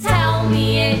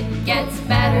gets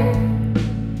better.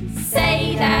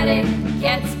 Say that it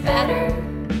gets better.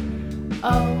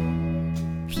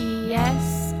 O.P.S.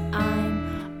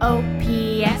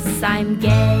 I'm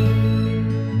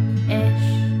gay-ish.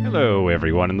 Hello,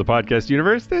 everyone in the podcast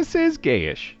universe. This is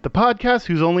Gayish. The podcast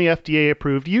whose only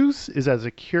FDA-approved use is as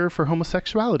a cure for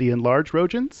homosexuality in large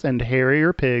rodents and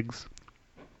hairier pigs.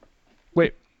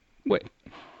 Wait.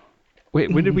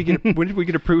 When did we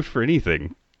get approved for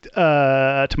anything?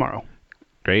 Tomorrow.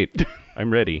 Great.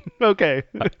 I'm ready. Okay.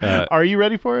 Are you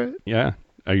ready for it? Yeah.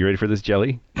 Are you ready for this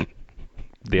jelly?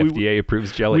 The FDA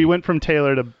approves jelly. We went from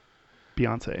Taylor to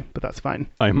Beyonce, but that's fine.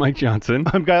 I'm Mike Johnson.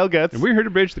 I'm Kyle Getz. And we're here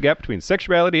to bridge the gap between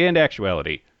sexuality and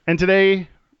actuality. And today,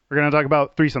 we're going to talk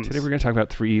about threesomes. Today we're going to talk about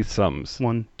threesomes.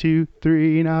 1, 2,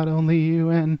 3, not only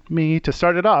you and me. To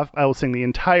start it off, I will sing the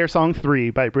entire song 3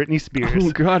 by Britney Spears.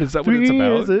 Oh, God, is that what 3, it's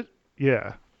about? is it?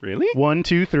 Yeah. Really? 1,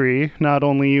 2, 3, not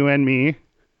only you and me.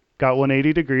 Got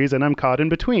 180 degrees and I'm caught in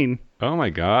between. Oh, my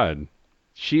God.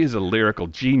 She is a lyrical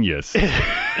genius.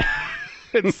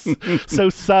 It's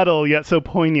so subtle yet so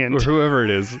poignant. Or whoever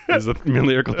it is a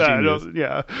lyrical genius.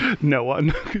 No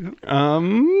one.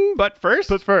 But first.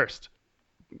 You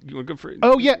want to go for it?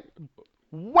 Oh, yeah.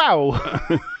 Wow.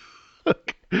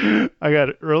 I got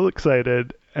real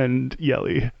excited and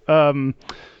yelly.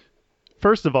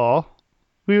 First of all,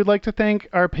 we would like to thank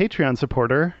our Patreon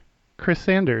supporter, Chris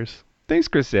Sanders. Thanks,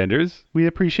 Chris Sanders. We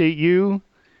appreciate you.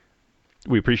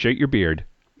 We appreciate your beard.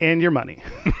 And your money.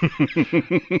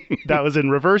 That was in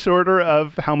reverse order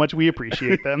of how much we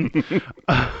appreciate them.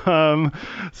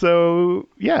 So,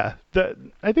 yeah,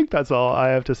 I think that's all I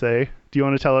have to say. Do you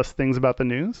want to tell us things about the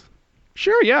news?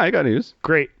 Sure, yeah, I got news.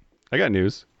 Great. I got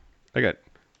news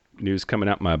coming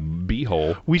out my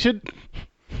b-hole. We should...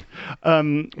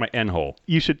 my n-hole.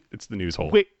 You should... It's the news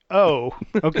hole. Wait. Oh,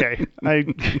 okay.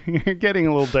 You're getting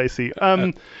a little dicey.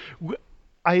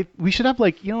 We should have,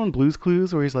 like, you know, in Blue's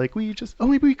Clues where he's like,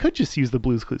 maybe we could just use the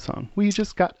Blue's Clues song. We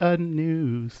just got a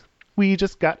news. We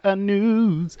just got a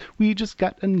news. We just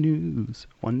got a news.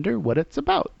 Wonder what it's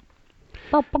about.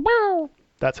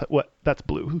 That's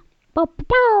Blue.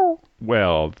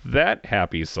 Well, that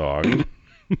happy song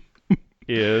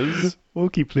is We'll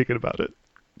keep thinking about it.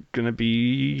 gonna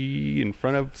be in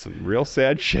front of some real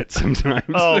sad shit sometimes.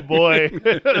 Oh, boy.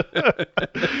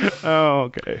 Oh,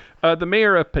 okay. The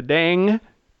mayor of Padang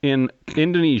in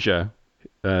Indonesia,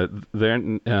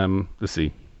 let's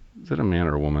see, is that a man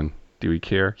or a woman? Do we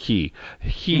care?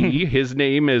 His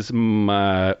name is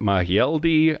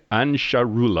Mahyeldi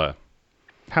Ansharullah.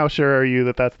 How sure are you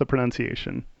that that's the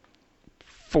pronunciation?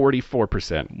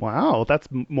 44%. Wow, that's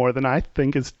more than I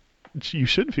think you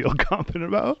should feel confident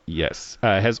about. Yes.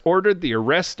 Has ordered the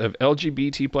arrest of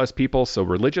LGBT plus people so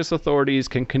religious authorities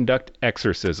can conduct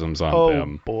exorcisms on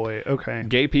them. Oh, boy. Okay.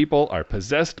 Gay people are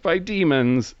possessed by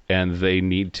demons and they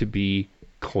need to be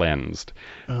cleansed.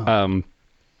 Oh.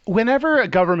 Whenever a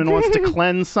government wants to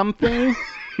cleanse something,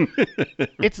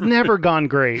 it's never gone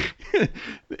great.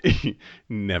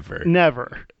 Never.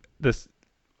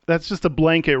 That's just a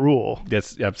blanket rule.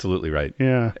 That's absolutely right.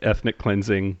 Yeah. Ethnic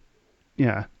cleansing.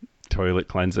 Yeah. Toilet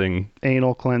cleansing.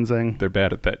 Anal cleansing. They're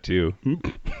bad at that too.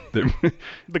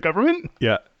 The government?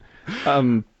 Yeah.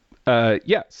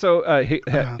 So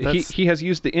he has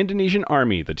used the Indonesian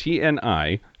army, the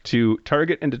TNI, to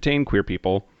target and detain queer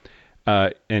people.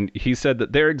 And he said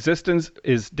that their existence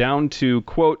is down to,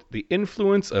 quote, the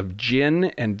influence of jinn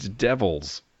and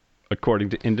devils, according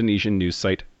to Indonesian news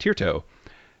site Tirto.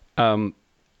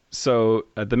 So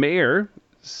the mayor,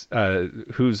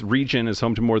 whose region is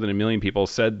home to more than 1 million people,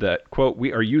 said that, quote,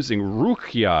 we are using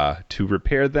ruqyah to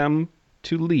repair them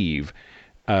to leave,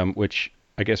 which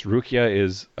I guess ruqyah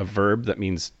is a verb that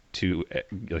means to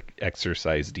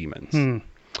exorcise demons.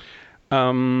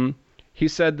 He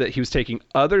said that he was taking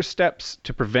other steps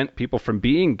to prevent people from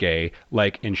being gay,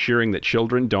 like ensuring that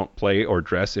children don't play or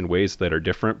dress in ways that are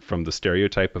different from the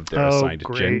stereotype of their assigned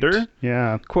gender.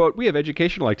 Yeah. Quote, we have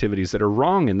educational activities that are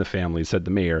wrong in the family, said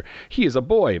the mayor. He is a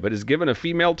boy, but is given a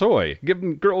female toy.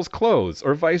 Given girls clothes,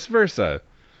 or vice versa.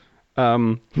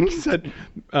 He said,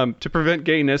 to prevent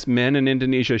gayness, men in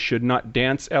Indonesia should not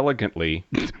dance elegantly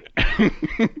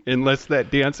unless that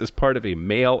dance is part of a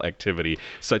male activity,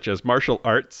 such as martial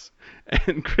arts,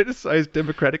 and criticized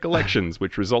democratic elections,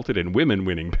 which resulted in women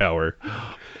winning power.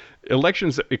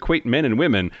 Elections that equate men and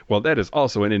women, well, that is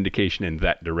also an indication in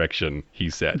that direction, he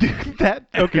said.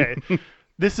 Okay.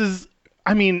 This is,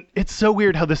 I mean, it's so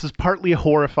weird how this is partly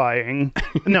horrifying.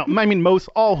 No, I mean,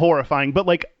 all horrifying, but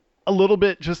like a little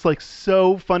bit just like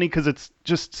so funny because it's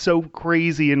just so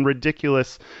crazy and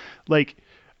ridiculous. Like,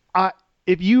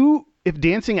 if you if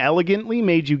dancing elegantly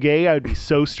made you gay, I would be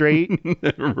so straight.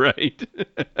 Right.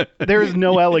 There is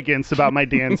no elegance about my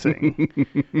dancing.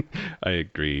 I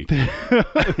agree.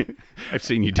 I've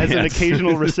seen you dance. As an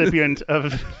occasional recipient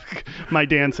of my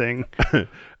dancing.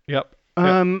 Yep.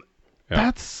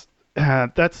 That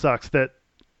sucks. I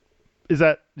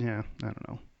don't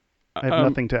know. I have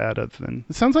nothing to add other than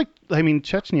it sounds like, I mean,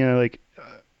 Chechnya, like,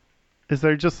 is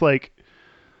there just like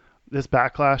this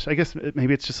backlash? I guess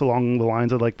maybe it's just along the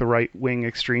lines of like the right wing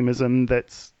extremism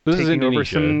that's taking over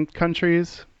some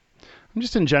countries. I'm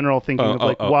just in general thinking of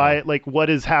like why, like what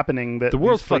is happening that the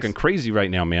world's fucking crazy right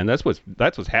now, man. That's what's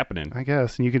happening. I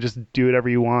guess, and you can just do whatever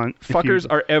you want. Fuckers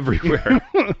are everywhere.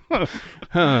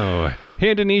 Oh,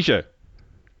 hey Indonesia.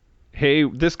 Hey,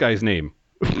 this guy's name.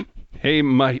 Hey,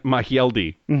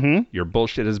 Mahieldi. Mm-hmm. Your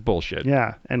bullshit is bullshit.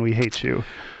 Yeah, and we hate you.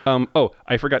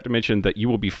 I forgot to mention that you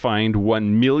will be fined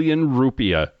 1 million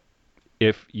rupiah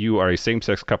if you are a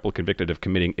same-sex couple convicted of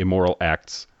committing immoral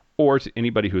acts, or to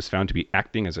anybody who is found to be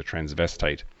acting as a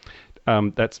transvestite.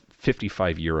 That's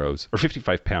 55 euros or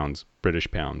 55 pounds, British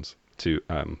pounds, to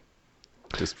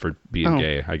just for being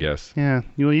gay, I guess. Yeah,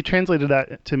 you translated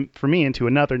that for me into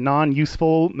another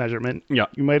non-useful measurement. Yeah,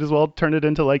 you might as well turn it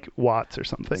into like watts or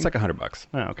something. It's like $100.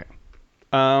 Oh, okay.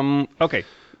 Okay.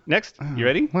 Next, you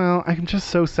ready? Well, I'm just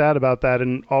so sad about that,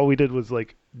 and all we did was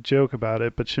like joke about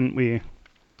it. But shouldn't we?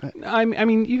 I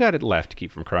mean, you got it left to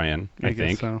keep from crying. I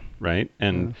think so. Right?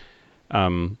 And I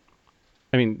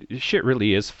mean, shit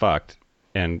really is fucked,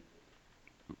 and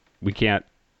we can't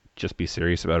just be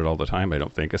serious about it all the time, I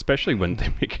don't think, especially when they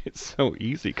make it so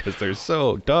easy because they're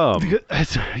so dumb. Yeah,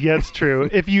 it's true.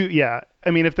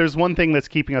 I mean, if there's one thing that's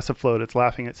keeping us afloat, it's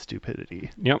laughing at stupidity.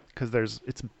 Yep. Because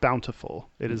it's bountiful.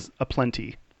 It is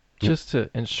aplenty. Just to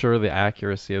ensure the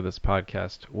accuracy of this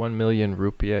podcast, 1 million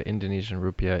rupiah, Indonesian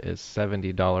rupiah, is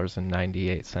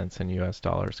 $70.98 in US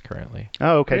dollars currently.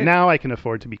 Oh, okay. Great. Now I can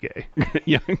afford to be gay.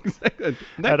 Yeah, exactly.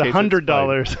 At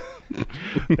 $100.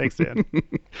 Thanks, Dan.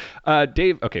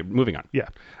 Dave, okay, moving on. Yeah.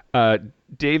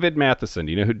 David Matheson.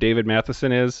 Do you know who David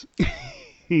Matheson is?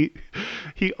 He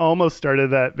almost started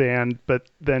that band,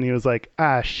 but then he was like,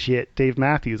 shit, Dave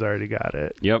Matthews already got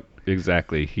it. Yep,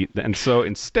 exactly. And so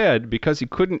instead, because he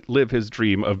couldn't live his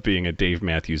dream of being a Dave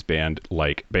Matthews band,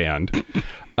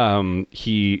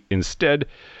 he instead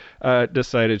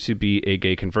decided to be a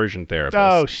gay conversion therapist.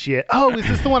 Oh, shit. Oh, is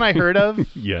this the one I heard of?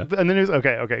 Yeah. And then it was,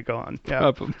 okay, go on. Yeah.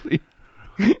 Probably.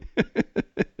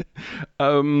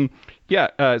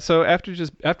 So after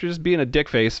just being a dick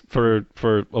face for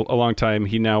a long time,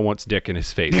 he now wants dick in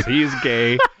his face. He's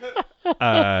gay.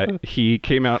 He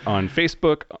came out on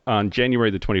Facebook on January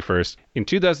the 21st. In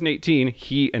 2018,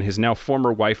 he and his now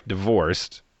former wife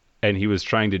divorced, and he was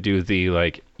trying to do the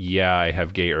I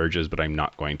have gay urges, but I'm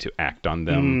not going to act on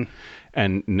them.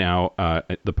 And now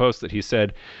the post that he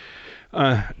said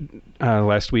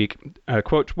last week,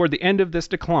 quote, toward the end of this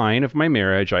decline of my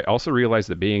marriage, I also realized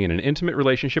that being in an intimate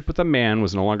relationship with a man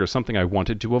was no longer something I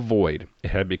wanted to avoid.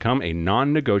 It had become a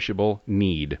non-negotiable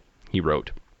need, he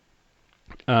wrote.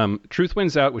 Truth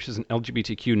Wins Out, which is an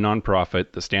LGBTQ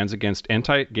nonprofit that stands against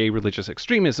anti-gay religious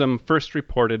extremism, first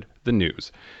reported the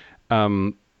news.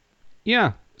 So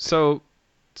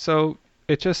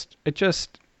it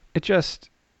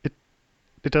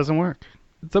doesn't work.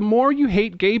 The more you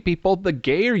hate gay people, the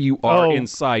gayer you are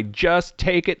inside. Just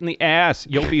take it in the ass.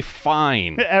 You'll be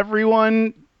fine.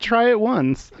 Everyone try it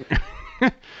once.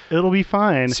 It'll be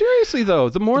fine. Seriously, though,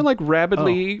 the more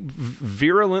rabidly,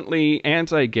 virulently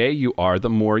anti-gay you are, the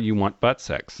more you want butt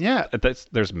sex. Yeah.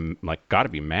 There's got to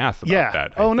be math about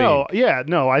that.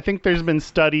 I think there's been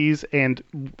studies and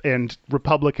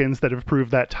Republicans that have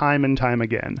proved that time and time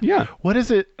again. Yeah. What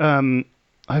is it?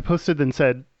 I posted and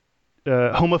said,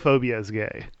 homophobia is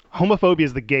gay. Homophobia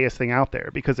is the gayest thing out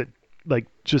there because it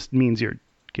just means you're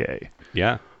gay.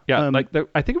 Yeah. Yeah.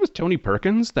 I think it was Tony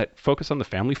Perkins, that Focus on the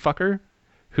Family fucker,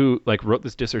 who wrote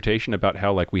this dissertation about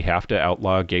how we have to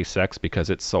outlaw gay sex because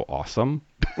it's so awesome.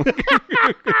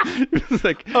 It's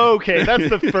okay, that's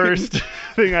the first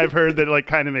thing I've heard that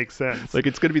kind of makes sense.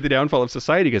 It's going to be the downfall of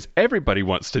society because everybody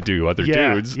wants to do other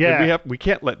dudes. Yeah. And we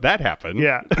can't let that happen.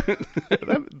 Yeah.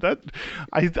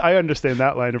 I understand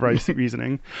that line of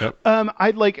reasoning. Yep.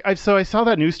 I saw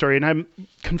that news story and I'm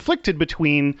conflicted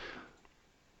between.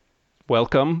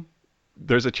 Welcome.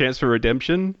 There's a chance for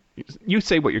redemption. You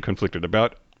say what you're conflicted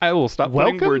about. I will stop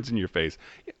putting words in your face.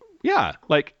 Yeah.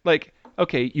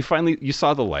 Okay, you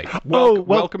saw the light.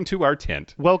 Welcome to our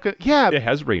tent. Welcome. Yeah. It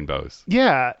has rainbows.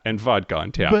 Yeah. And vodka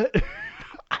on tap. But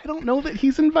I don't know that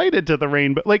he's invited to the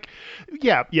rainbow.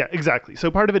 Yeah, exactly. So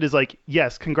part of it is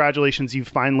yes, congratulations, you've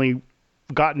finally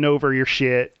gotten over your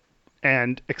shit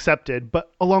and accepted,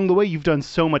 but along the way you've done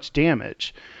so much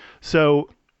damage. So,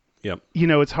 Yep.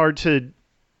 it's hard to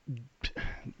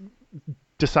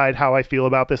decide how I feel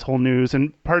about this whole news.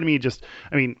 And part of me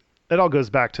it all goes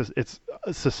back to it's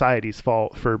society's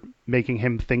fault for making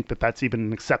him think that that's even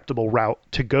an acceptable route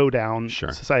to go down,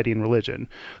 Sure. society and religion.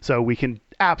 So we can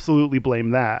absolutely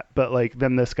blame that. But like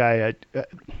then this guy,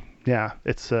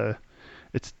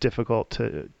 it's difficult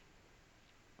to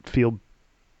feel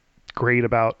great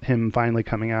about him finally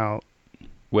coming out.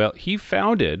 Well, he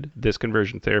founded this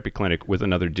conversion therapy clinic with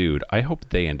another dude. I hope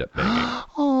they end up begging.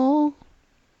 Oh,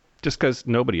 Just because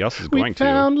nobody else is we going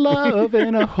found to. love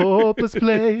in a hopeless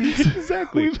place.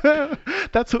 Exactly.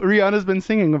 That's what Rihanna's been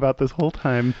singing about this whole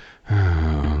time.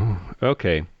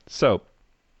 Okay, so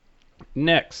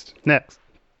next.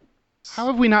 How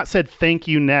have we not said thank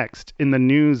you next in the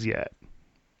news yet?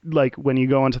 Like when you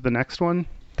go on to the next one?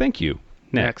 Thank you.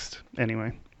 Next.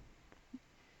 Anyway.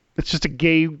 It's just a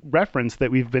gay reference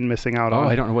that we've been missing out on.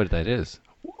 I don't know what that is.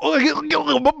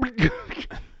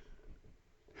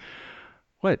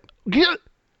 What? You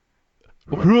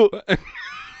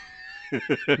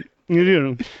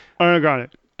do. Ariana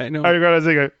I know. Grande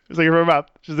singer. Singer from mouth.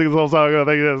 She sings the whole song like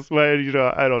this. Why do you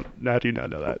know? How do you not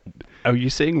know that? Are you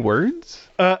saying words?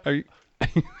 Are you...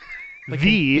 Like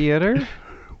The in theater?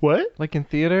 what? Like in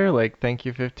theater? Like Thank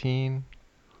You 15?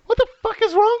 What the fuck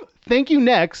is wrong? Thank you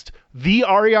next. The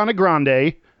Ariana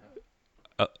Grande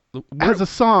has a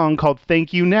song called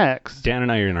Thank You Next. Dan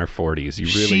and I are in our 40s. You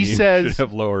really She says, should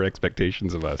have lower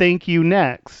expectations of us. Thank you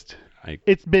next. I-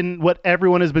 It's been what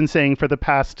everyone has been saying for the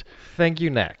past. Thank you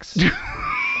next.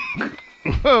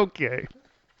 Okay.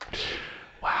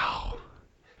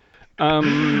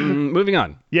 Moving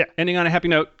on. Yeah. Ending on a happy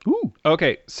note. Ooh.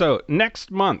 Okay, so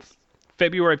next month,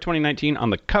 February of 2019, on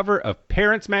the cover of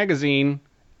Parents Magazine,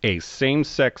 a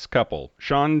same-sex couple,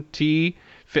 Sean T.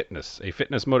 Fitness, a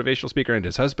fitness motivational speaker, and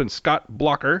his husband, Scott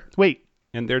Blocker, Wait.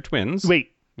 and their twins.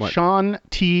 What? Sean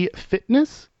T.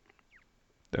 Fitness?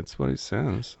 That's what it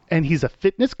says. And he's a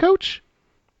fitness coach?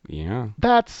 Yeah.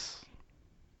 That's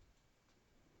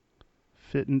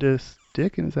fitness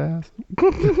dick in his ass.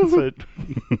 But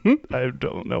I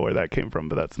don't know where that came from,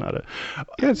 but that's not it.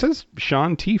 Yeah, it says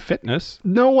Sean T. Fitness.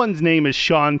 No one's name is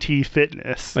Sean T.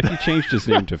 Fitness. Like he changed his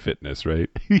name to Fitness, right?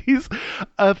 He's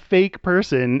a fake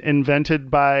person invented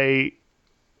by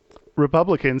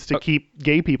Republicans to keep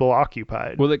gay people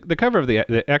occupied. Well, the cover of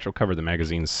the actual cover of the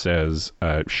magazine says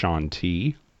Sean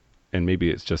T. And maybe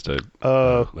it's just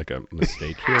like a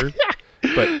mistake here.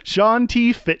 But Sean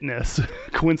T. Fitness,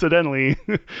 coincidentally,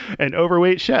 an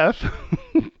overweight chef.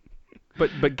 but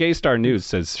Gaystar News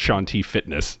says Sean T.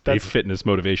 Fitness, a fitness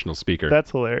motivational speaker. That's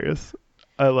hilarious.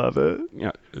 I love it.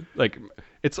 Yeah, like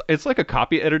it's like a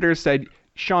copy editor said,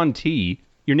 Sean T.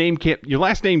 Your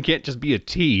last name can't just be a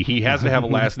T. He has to have a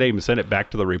last name, and send it back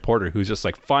to the reporter, who's just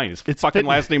like, fine, his fucking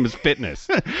last name is Fitness.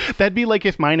 That'd be like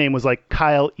if my name was like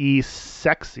Kyle E.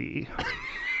 Sexy.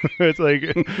 It's like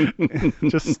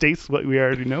just states what we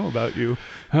already know about you.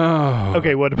 Oh.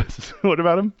 Okay, what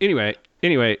about him?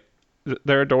 Anyway,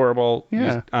 they're adorable.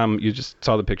 Yeah. You just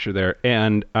saw the picture there,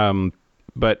 and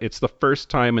but it's the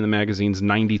first time in the magazine's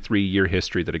 93-year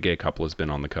history that a gay couple has been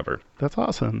on the cover. That's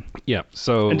awesome. Yeah.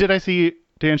 So. And did I see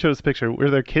Dan showed us a picture? Were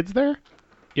there kids there?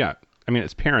 Yeah. I mean,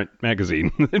 it's Parent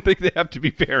Magazine. I think they have to be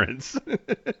parents.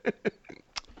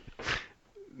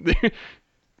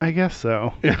 I guess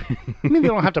so. I mean, they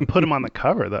don't have to put them on the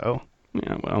cover, though.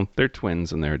 Yeah, well, they're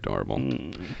twins and they're adorable.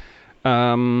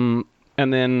 And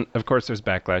then, of course, there's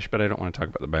backlash, but I don't want to talk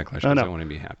about the backlash because I want to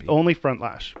be happy. Only front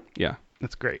lash. Yeah.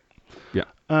 That's great. Yeah.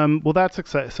 Well, that's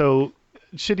exciting. So,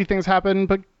 shitty things happen,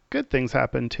 but good things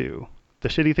happen, too. The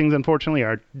shitty things, unfortunately,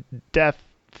 are death,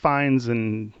 fines,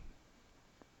 and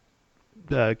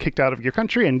kicked out of your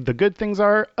country, and the good things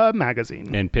are a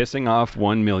magazine. And pissing off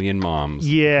 1 million moms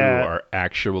who are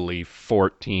actually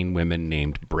 14 women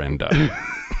named Brenda.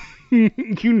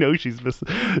 You know she's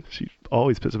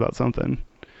always pissed about something.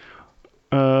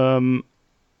 That's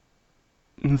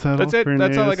it.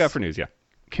 That's all I got for news, yeah.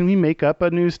 Can we make up a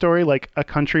news story like a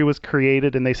country was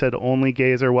created and they said only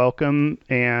gays are welcome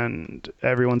and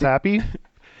everyone's happy?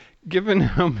 Given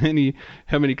how many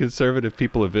conservative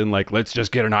people have been like, let's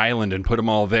just get an island and put them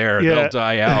all there. Yeah. They'll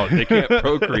die out. They can't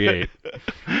procreate.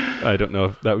 I don't know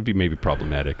if that would be maybe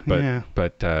problematic, but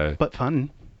but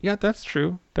fun. Yeah, that's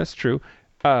true. That's true.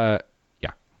 Yeah.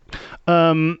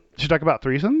 Should we talk about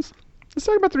threesomes? Let's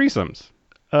talk about threesomes.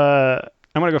 I'm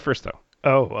gonna go first though.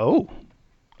 Oh.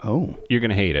 You're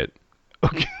gonna hate it.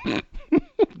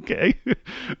 Okay.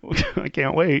 Okay. I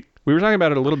can't wait. We were talking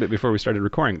about it a little bit before we started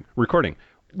recording.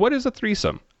 What is a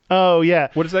threesome? Oh, yeah.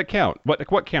 What does that count?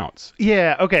 What counts?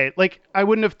 Yeah, okay. Like, I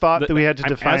wouldn't have thought that we had to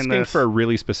define I'm asking this. for a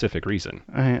really specific reason.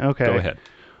 Okay. Go ahead.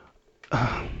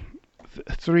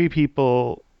 3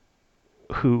 people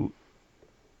who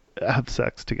have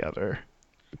sex together.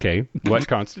 Okay. What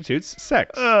constitutes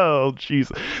sex? Oh,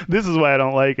 jeez. This is why I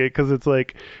don't like it, because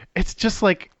it's just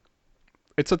like,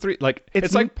 It's a three, like It's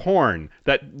it's like porn.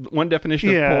 That one definition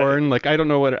Yeah. of porn. Like I don't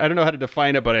know how to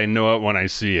define it, but I know it when I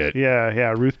see it.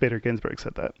 yeah, Ruth Bader Ginsburg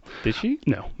said that. Did she?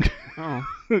 No. Oh.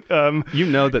 You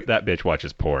know that bitch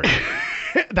watches porn.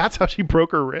 That's how she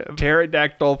broke her rib.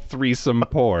 Pterodactyl threesome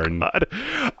porn. God.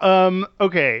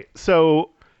 Okay,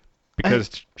 so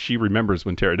Because she remembers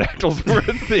when pterodactyls were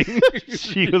a thing.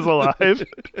 she was alive.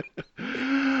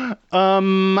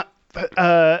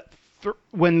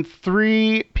 When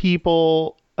 3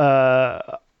 people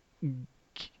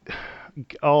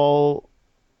all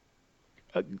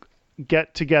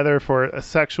get together for a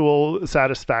sexual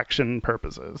satisfaction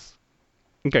purposes.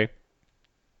 Okay.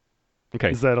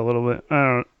 Is that a little bit? I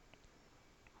don't.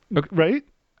 Okay. Right?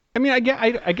 I mean, I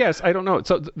guess I don't know.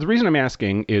 So the reason I'm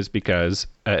asking is because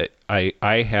I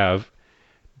have,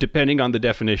 depending on the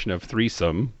definition of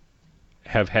threesome,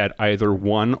 have had either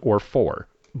 1 or 4.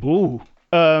 Ooh.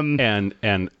 And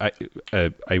I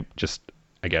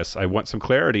guess I want some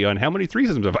clarity on how many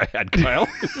threesomes have I had, Kyle?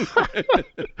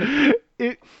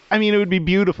 It would be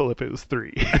beautiful if it was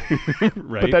 3,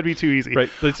 Right. but that'd be too easy. Right.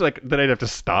 It's like then I'd have to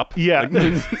stop. Yeah.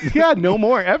 Yeah. No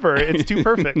more ever. It's too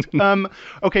perfect.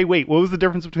 Okay. Wait. What was the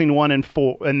difference between 1 and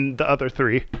 4 and the other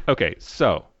 3? Okay.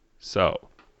 So,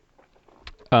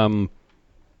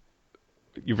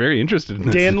 you're very interested in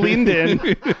this. Dan leaned in.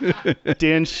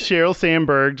 Dan Sheryl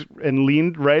Sandberg and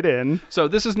leaned right in. So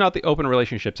this is not the open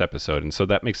relationships episode, and so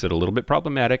that makes it a little bit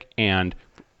problematic. And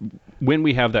when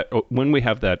we have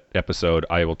that episode,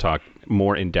 I will talk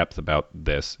more in depth about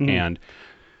this. Mm-hmm. And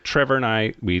Trevor and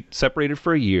I, we separated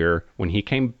for a year. When he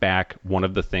came back, one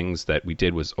of the things that we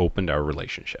did was opened our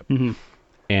relationship. Mm-hmm.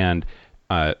 And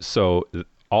so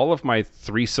all of my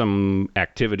threesome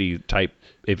activity type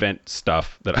event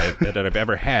stuff that I've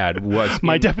ever had was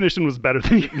My definition was better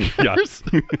than yours.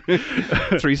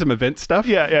 threesome event stuff.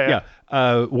 Yeah.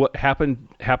 What happened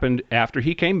after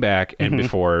he came back and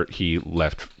before he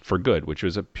left for good, which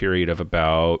was a period of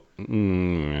about 8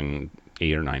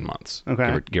 or 9 months,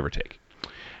 Okay. give or take.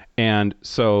 And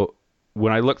so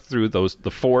when I look through the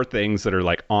 4 things that are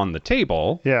like on the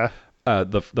table, Yeah.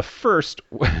 the first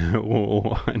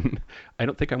one, I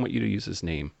don't think I want you to use his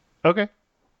name. Okay.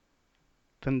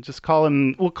 Then just call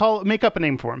him. Make up a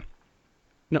name for him.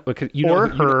 No, because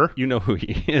her. You know who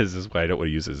he is why I don't want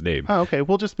to use his name. Oh, okay.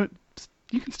 We'll just.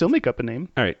 You can still make up a name.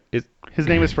 All right. His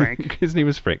name is Frank. His name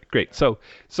is Frank. Great. So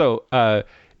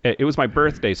it was my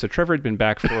birthday. So Trevor had been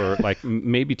back for like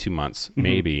maybe 2 months,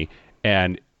 maybe,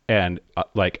 and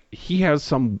like he has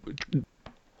some.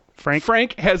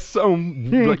 Frank has some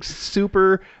like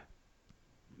super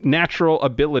natural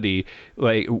ability.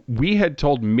 Like we had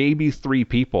told maybe 3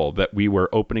 people that we were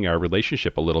opening our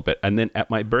relationship a little bit, and then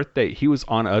at my birthday he was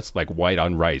on us like white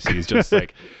on rice. He's just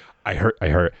like, I heard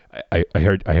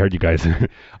you guys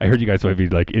I heard you guys might be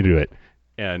like into it,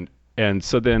 and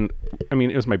so then I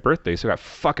mean it was my birthday, so I got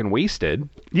fucking wasted.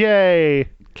 Yay!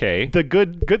 Okay. The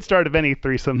good start of any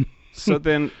threesome. So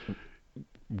then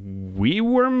we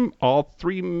were all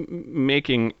 3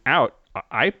 making out.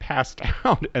 I passed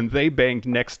out and they banged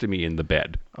next to me in the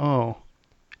bed. Oh.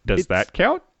 Does that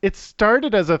count? It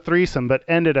started as a threesome but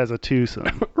ended as a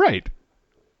twosome. Right.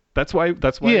 That's why.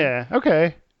 Yeah.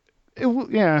 Okay.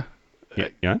 Yeah.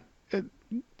 Yeah.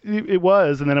 It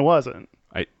was, and then it wasn't.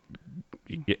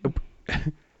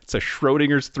 It's a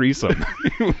Schrodinger's threesome.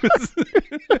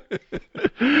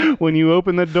 When you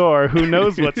open the door, who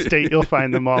knows what state you'll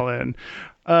find them all in.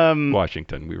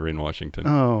 Washington. We were in Washington.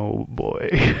 Oh, boy.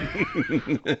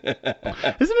 Isn't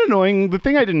it annoying? The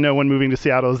thing I didn't know when moving to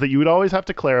Seattle is that you would always have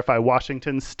to clarify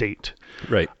Washington State.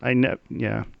 Right.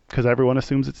 Yeah, because everyone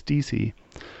assumes it's D.C.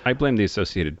 I blame the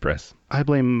Associated Press. I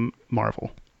blame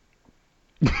Marvel.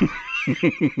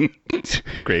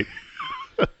 Great.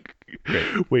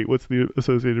 Wait, what's the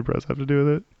Associated Press have to do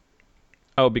with it?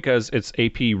 Oh, because it's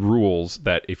AP rules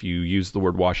that if you use the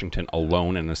word Washington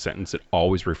alone in a sentence, it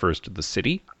always refers to the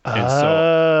city. And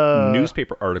so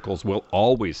newspaper articles will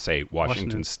always say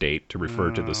Washington State to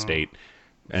refer to the state.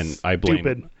 And I blame...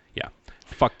 Stupid. Yeah.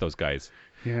 Fuck those guys.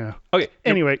 Yeah. Okay.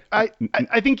 Anyway, I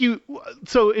think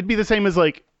so it'd be the same as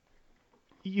like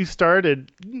you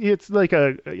started, it's like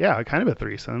kind of a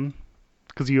threesome.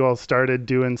 Because you all started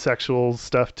doing sexual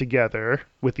stuff together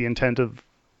with the intent of...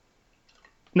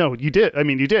 No, you did. I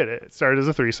mean, you did. It started as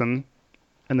a threesome,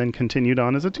 and then continued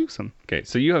on as a twosome. Okay,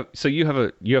 so you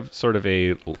have sort of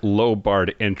a low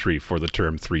barred entry for the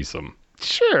term threesome.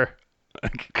 Sure.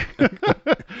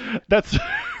 That's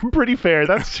pretty fair.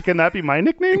 Can that be my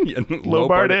nickname? Yeah, low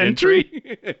bar to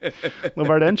entry. Low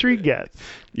bar to entry gets.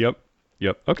 Yep.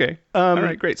 Okay. All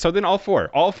right, great. So then all four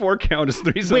count as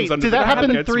threesomes. Wait, under did the that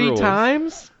happen Podcast Three rules.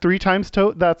 times? 3 times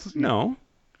that's No.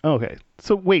 okay.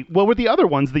 So wait, what were the other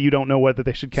ones that you don't know whether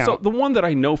they should count? So the one that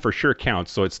I know for sure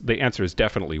counts, so the answer is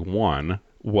definitely 1,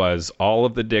 was all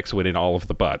of the dicks went in all of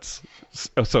the butts.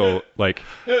 So like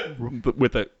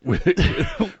with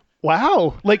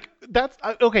Wow, like that's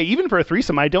okay. Even for a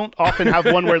threesome, I don't often have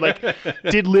one where like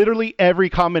did literally every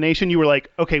combination. You were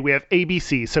like, okay, we have A, B,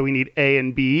 C, so we need A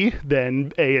and B,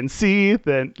 then A and C,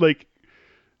 then like.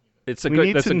 That's a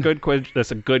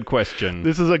good question.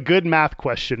 This is a good math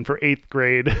question for 8th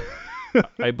grade.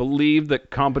 I believe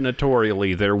that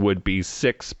combinatorially there would be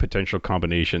 6 potential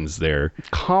combinations there.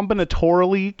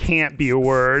 Combinatorially can't be a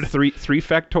word. 3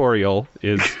 factorial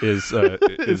is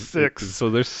 6. So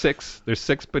there's 6. There's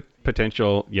 6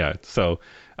 potential. Yeah. So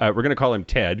we're gonna call him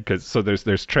Ted because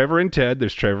there's Trevor and Ted.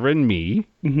 There's Trevor and me.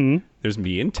 Mm-hmm. There's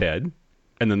me and Ted,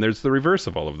 and then there's the reverse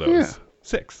of all of those. Yeah.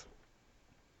 6.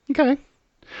 Okay.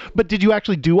 But did you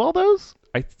actually do all those?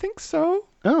 I think so.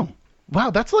 Oh. Wow,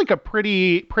 that's like a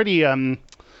pretty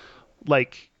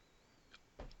like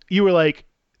you were like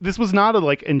this was not a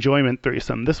like enjoyment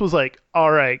threesome. This was like,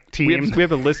 all right, team. We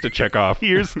have a list to check off.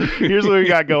 Here's what we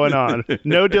got going on.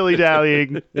 No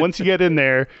dilly-dallying. Once you get in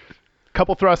there,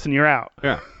 couple thrusts and you're out.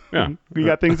 Yeah. We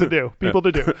got things to do, people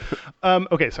to do.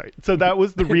 Okay, sorry. So that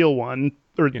was the real one,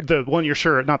 or the one you're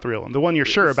sure, not the real one, the one you're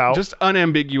sure about. Just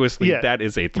unambiguously, that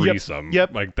is a threesome.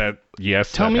 Yep. Like that,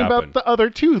 yes, Tell that me happened. about the other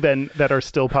 2 then that are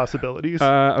still possibilities.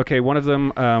 Okay, one of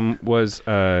them was,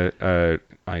 I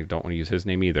don't want to use his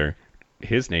name either.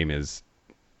 His name is...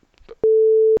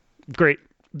 Great.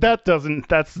 That's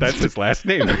his last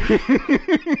name.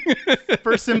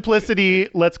 For simplicity,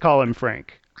 let's call him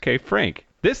Frank. Okay, Frank.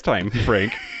 This time,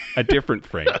 Frank, a different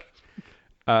Frank.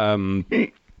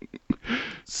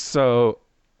 So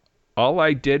all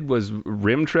I did was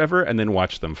rim Trevor and then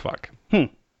watch them fuck.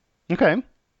 Okay. I'm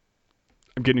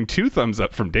getting 2 thumbs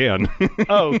up from Dan.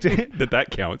 Oh, that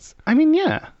counts. I mean,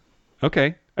 yeah.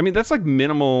 Okay. I mean, that's like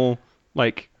minimal,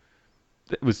 like,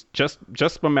 it was just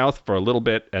my mouth for a little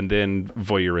bit and then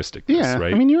voyeuristic. Yeah.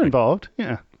 Right? I mean, you're involved.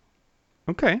 Yeah.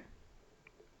 Okay.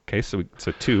 Okay, so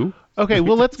 2. Okay,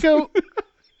 well, let's go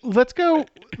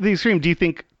the extreme. Do you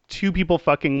think 2 people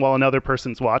fucking while another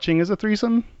person's watching is a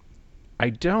threesome? I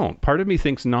don't. Part of me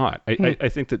thinks not. I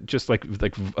think that just like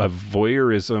a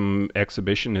voyeurism,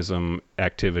 exhibitionism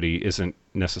activity isn't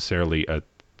necessarily a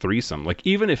threesome. Like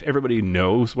even if everybody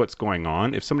knows what's going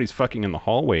on, if somebody's fucking in the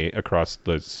hallway across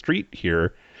the street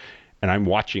here and I'm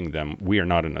watching them, we are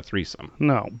not in a threesome.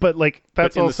 No, but like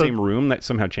that's but in also the same room, that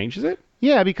somehow changes it?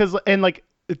 Yeah, because and like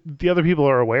the other people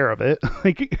are aware of it.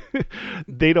 Like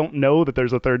they don't know that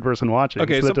there's a third person watching.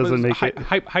 Okay, so that doesn't make it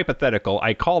hypothetical.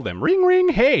 I call them, ring, ring.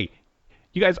 Hey,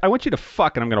 you guys, I want you to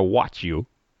fuck, and I'm gonna watch you.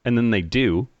 And then they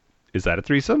do. Is that a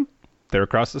threesome? They're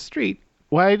across the street.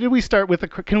 Why did we start with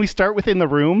can we start within the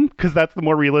room? Because that's the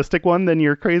more realistic one than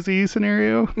your crazy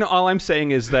scenario. No, all I'm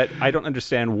saying is that I don't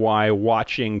understand why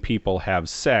watching people have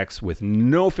sex with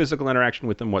no physical interaction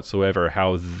with them whatsoever,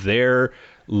 how their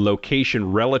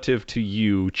location relative to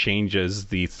you changes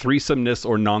the threesomeness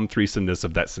or non-threesomeness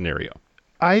of that scenario.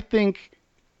 I think,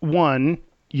 one,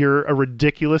 you're a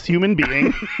ridiculous human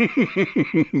being.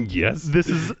 Yes. This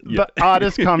is the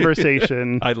oddest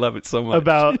conversation. I love it so much.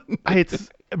 About it's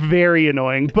very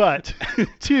annoying, but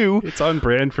 2, it's on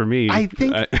brand for me. I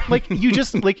think like you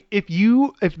just like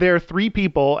if there are 3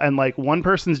 people and like one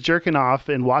person's jerking off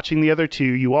and watching the other 2,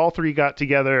 you all 3 got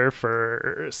together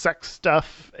for sex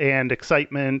stuff and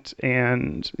excitement,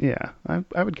 and yeah,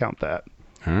 I would count that.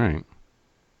 All right.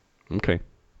 Okay.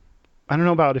 I don't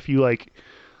know about if you like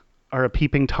are a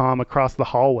peeping Tom across the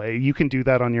hallway. You can do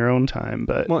that on your own time,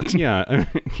 but well, yeah,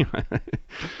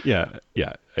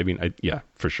 yeah. I mean, yeah,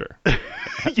 for sure.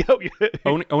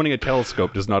 Owning a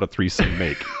telescope does not a threesome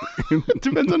make.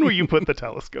 Depends on where you put the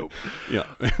telescope. Yeah.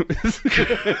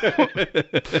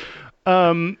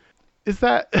 Is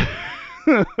that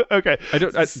okay?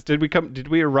 Did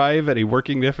we arrive at a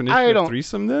working definition of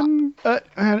threesome then?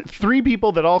 3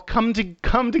 people that all come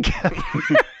together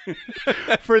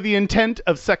for the intent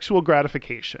of sexual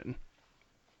gratification.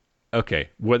 Okay,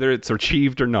 whether it's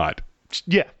achieved or not.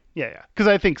 Yeah. Because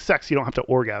I think sex, you don't have to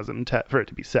orgasm for it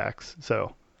to be sex.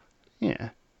 So,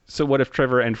 yeah. So what if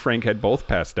Trevor and Frank had both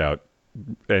passed out,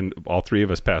 and all 3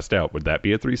 of us passed out? Would that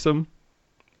be a threesome?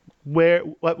 At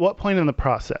what point in the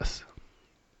process?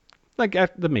 Like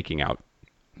after the making out.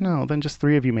 No, then just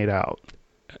 3 of you made out.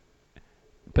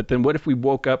 But then what if we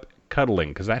woke up cuddling?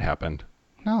 Because that happened.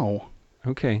 No.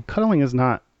 Okay. Cuddling is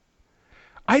not.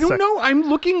 I don't know. I'm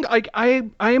looking like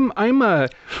I'm a.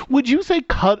 Would you say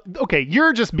Okay,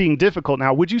 you're just being difficult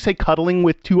now. Would you say cuddling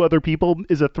with 2 other people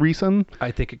is a threesome? I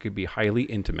think it could be highly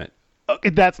intimate. Okay,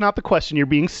 that's not the question. You're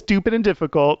being stupid and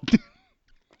difficult.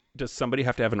 Does somebody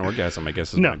have to have an orgasm? I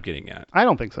guess is No. what I'm getting at. I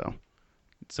don't think so.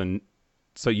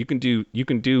 So you can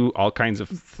do all kinds of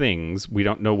things. We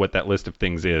don't know what that list of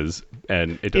things is,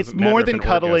 and it doesn't It's matter more if than an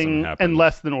orgasm cuddling happens. and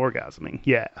less than orgasming.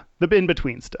 Yeah, the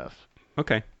in-between stuff.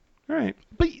 Okay. All right.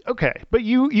 But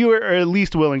you are at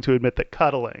least willing to admit that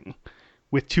cuddling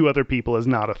with 2 other people is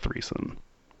not a threesome.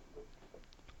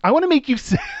 I want to make you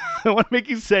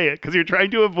say it because you're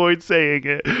trying to avoid saying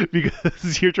it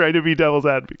because you're trying to be devil's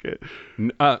advocate.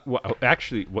 Well,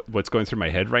 actually, what's going through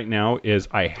my head right now is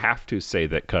I have to say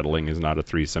that cuddling is not a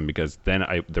threesome because then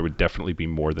there would definitely be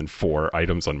more than 4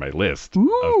 items on my list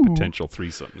of potential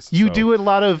threesomes. You do a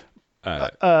lot of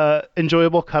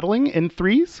enjoyable cuddling in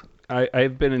 3s?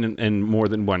 I've been in more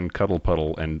than one cuddle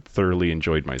puddle and thoroughly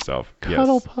enjoyed myself.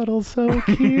 Cuddle Yes. puddle, so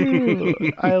cute.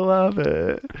 I love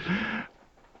it.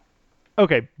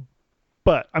 Okay,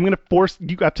 but I'm going to force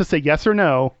you have to say yes or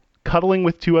no. Cuddling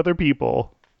with 2 other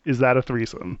people, is that a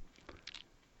threesome?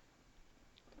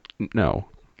 No.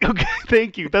 Okay,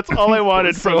 thank you. That's all I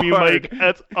wanted So from you, hard. Mike.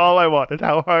 That's all I wanted.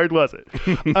 How hard was it?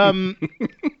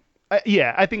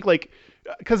 I think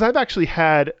because I've actually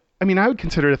had, I would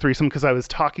consider it a threesome because I was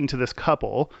talking to this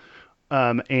couple,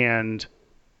 and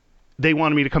they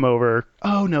wanted me to come over.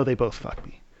 Oh no, they both fucked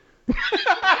me.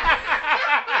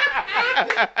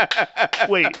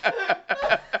 Wait.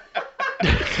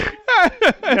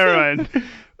 Never mind.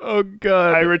 Oh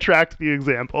God. I retract the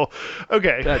example.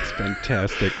 Okay. That's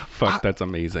fantastic. Fuck, that's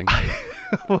amazing.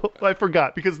 Well, I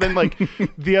forgot because then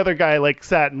the other guy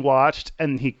sat and watched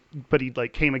and he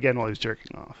came again while he was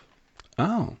jerking off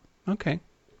Oh, okay.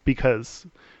 because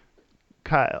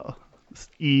Kyle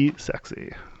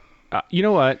sexy. You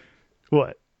know what?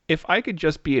 What? If I could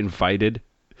just be invited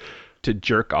to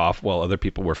jerk off while other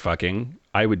people were fucking,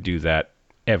 I would do that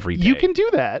every day. You can do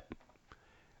that.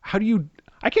 How do you...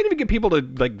 I can't even get people to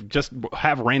just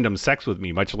have random sex with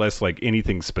me, much less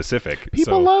anything specific.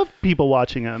 People love people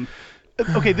watching them.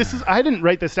 Okay, I didn't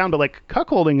write this down, but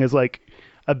cuckolding is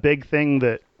a big thing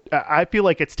that I feel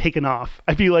like it's taken off.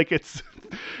 I feel like it's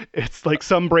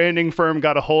some branding firm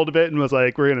got a hold of it and was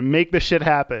like, we're going to make this shit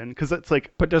happen. Because it's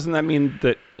But doesn't that mean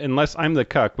that unless I'm the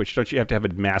cuck, which don't you have to have a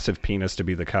massive penis to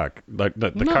be the cuck? The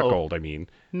No. cuckold, I mean.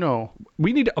 No.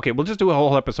 We need to... Okay, we'll just do a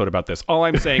whole episode about this. All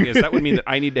I'm saying is that would mean that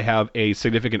I need to have a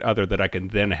significant other that I can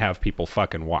then have people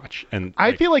fuck and watch. And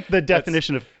I feel like the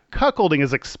definition of cuckolding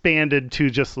is expanded to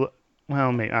just...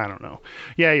 Well, maybe, I don't know.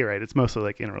 Yeah, you're right. It's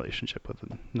mostly in a relationship with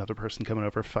another person coming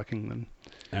over fucking them.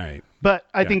 All right. But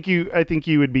I think you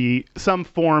would be some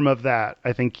form of that.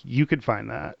 I think you could find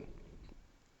that.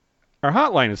 Our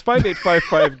hotline is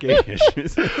 5855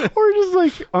 Gayish. Or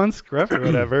just on Scruff or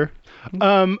whatever.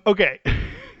 Okay.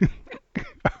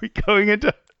 Are we going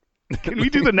into... Can we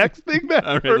do the next thing then?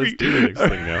 All right, let's do the next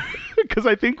thing now. Because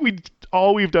I think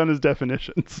all we've done is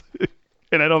defdefinitions.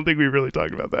 And I don't think we've really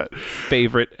talked about that.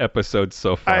 Favorite episode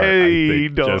so far? I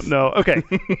don't know. Okay.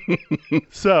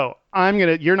 So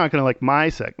you're not gonna like my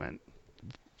segment.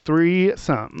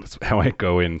 Threesomes. That's how I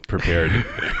go in prepared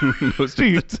most of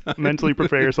the time. Mentally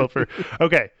prepare yourself for.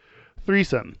 Okay.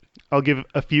 Threesome. I'll give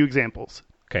a few examples.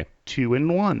 Okay. 2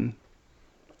 and 1.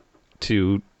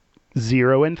 2.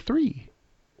 0 and 3.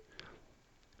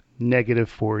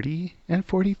 -40 and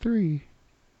 43.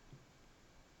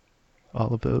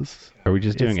 All of those. Are we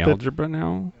just doing It's the algebra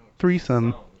now?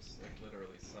 Threesome.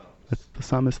 The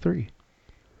sum is 3.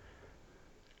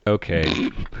 Okay.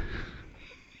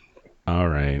 All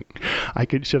right.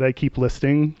 Should I keep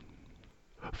listing?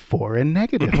 4 and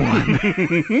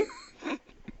 -1.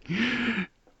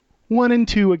 1 and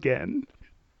 2 again.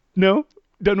 No?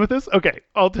 Done with this? Okay.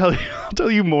 I'll tell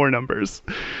you more numbers.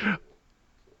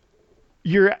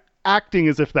 You're acting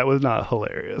as if that was not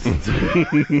hilarious.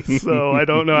 So I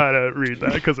don't know how to read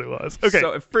that because it was. Okay.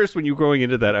 So at first when you were going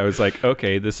into that, I was like,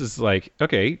 okay, this is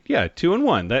okay, yeah, 2 and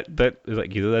 1. That is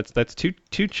either that's two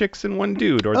chicks and one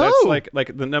dude, or that's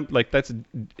that's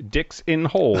dicks in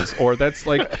holes, or that's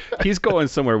he's going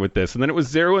somewhere with this. And then it was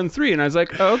 0 and 3, and I was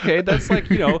like, oh, okay, that's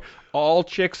all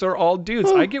chicks or all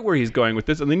dudes. I get where he's going with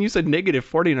this. And then you said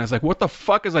 -40, and I was like, what the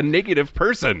fuck is a negative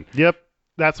person? Yep.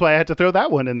 That's why I had to throw that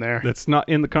one in there. That's not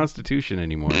in the Constitution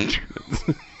anymore.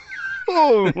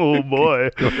 Oh boy.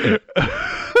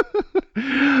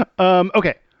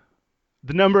 Okay.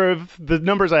 The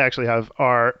numbers I actually have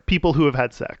are people who have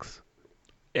had sex.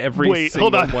 Wait,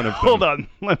 hold on. one of them. Hold on.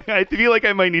 I feel like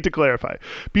I might need to clarify.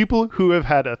 People who have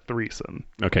had a threesome.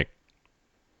 Okay.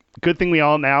 Good thing we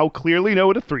all now clearly know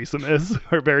what a threesome is.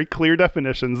 Our very clear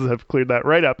definitions have cleared that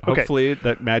right up. Okay. Hopefully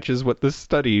that matches what this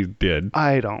study did.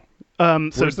 I don't. Where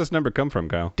does this number come from,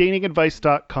 Kyle?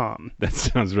 Datingadvice.com. That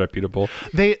sounds reputable.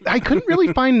 I couldn't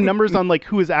really find numbers on like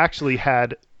who has actually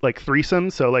had like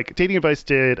threesomes. So like Dating Advice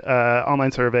did an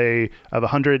online survey of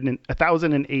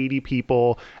 1,080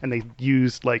 people, and they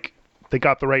used like they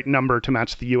got the right number to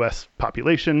match the U.S.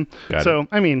 population. So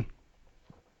I mean,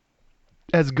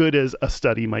 as good as a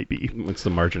study might be. What's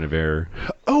the margin of error?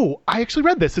 Oh, I actually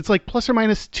read this. It's like plus or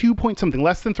minus 2 point something,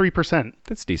 less than 3%.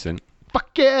 That's decent.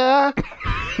 Fuck yeah.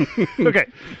 Okay.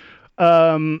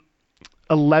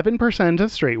 11%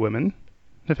 of straight women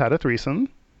have had a threesome.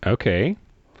 Okay.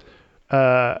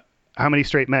 How many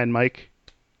straight men, Mike?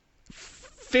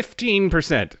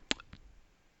 15%.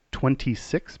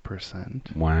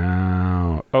 26%.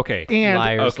 Wow. Okay. And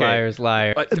Liars.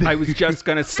 I was just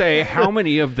going to say, how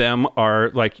many of them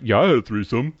are like, yeah, I had a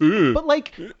threesome. but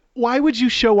like, why would you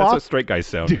show That's off? what straight guys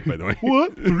sound, by the way.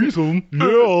 What? Threesome?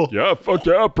 Yeah. Yeah, fuck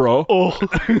yeah, bro. Oh,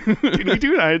 can we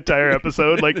do an entire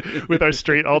episode like with our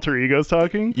straight alter egos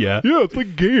talking? Yeah. Yeah, it's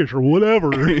like Gayish or whatever,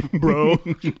 bro.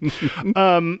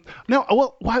 No,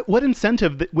 well, what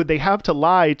incentive would they have to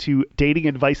lie to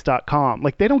datingadvice.com?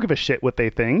 Like, they don't give a shit what they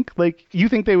think. Like, you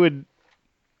think they would?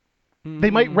 They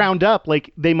might round up.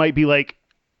 Like, they might be like,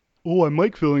 "Oh, I'm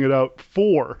Mike filling it out.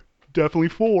 4, definitely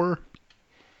 4."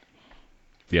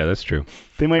 Yeah, that's true.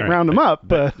 They might round them up,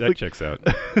 but that checks out.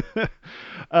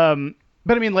 but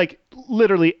I mean, like,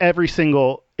 literally every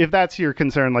single, if that's your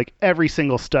concern, like every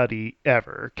single study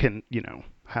ever can,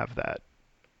 have that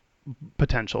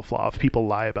potential flaw if people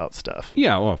lie about stuff.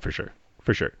 Yeah, well, for sure.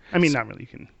 I mean, not really. You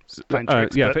can find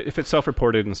tricks, yeah, but if it's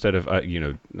self-reported instead of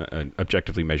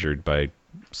objectively measured by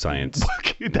science.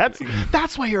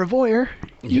 that's why you're a voyeur.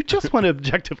 You just want to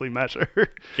objectively measure.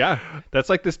 Yeah, that's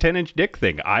like this 10-inch dick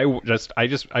thing. I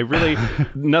really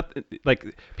nothing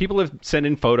like people have sent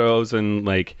in photos and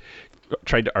like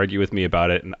tried to argue with me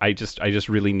about it, and I guess I just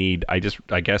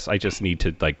need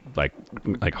to like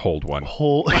hold one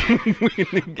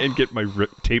and get my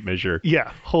tape measure.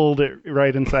 Yeah, hold it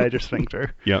right inside your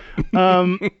sphincter. Yeah.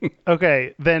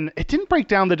 Okay, then it didn't break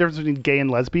down the difference between gay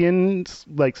and lesbians,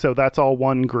 like, so that's all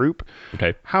one group.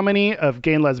 Okay. How many of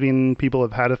gay and lesbian people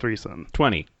have had a threesome?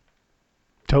 20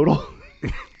 total.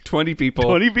 20 people.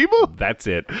 20 people? That's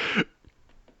it.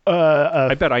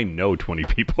 I bet I know 20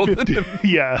 people.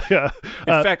 Yeah.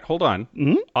 In fact, hold on.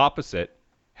 Mm-hmm. Opposite.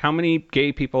 How many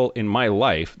gay people in my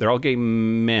life? They're all gay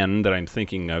men that I'm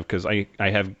thinking of because I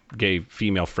have gay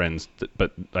female friends,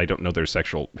 but I don't know their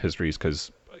sexual histories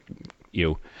because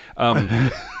you.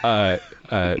 My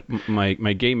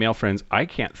gay male friends, I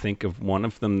can't think of one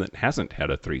of them that hasn't had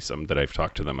a threesome that I've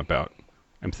talked to them about.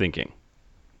 I'm thinking.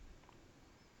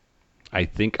 I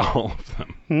think all of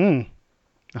them.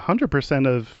 100%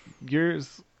 of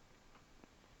yours.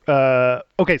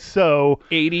 Okay, so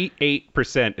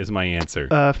 88% is my answer.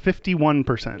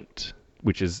 51%,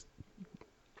 which is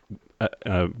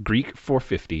Greek for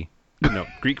 50. No,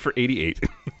 Greek for 88.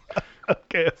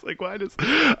 Okay, it's like, why does?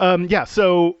 Yeah.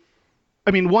 So,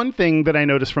 I mean, one thing that I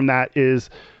noticed from that is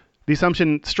the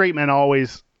assumption straight men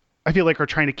always, I feel like, are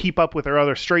trying to keep up with their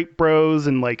other straight bros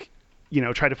and like,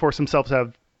 try to force themselves to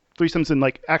have threesomes, and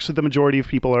like actually the majority of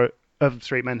people of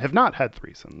straight men have not had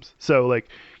threesomes. So like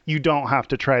you don't have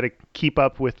to try to keep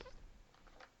up with.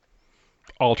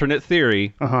 Alternate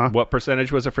theory. What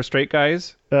percentage was it for straight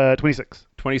guys? 26.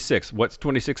 26. What's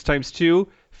 26 times 2?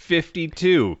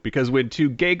 52. Because when 2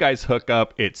 gay guys hook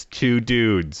up, it's 2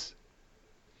 dudes.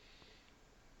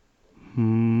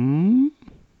 I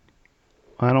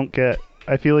don't get.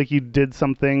 I feel like you did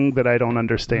something that I don't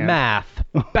understand. Math.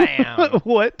 Bam.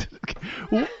 What?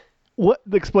 What?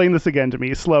 Explain this again to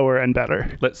me, slower and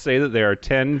better. Let's say that there are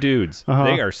 10 dudes.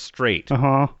 They are straight.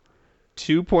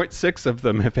 2.6 of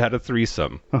them have had a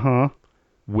threesome.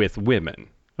 With women.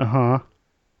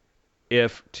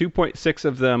 If 2.6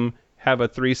 of them have a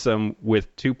threesome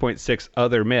with 2.6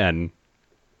 other men,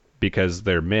 because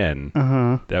they're men,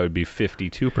 that would be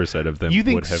 52% of them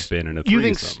would have been in a threesome. You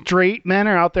think straight men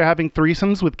are out there having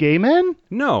threesomes with gay men?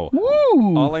 No.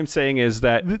 Woo! All I'm saying is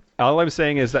that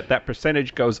that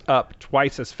percentage goes up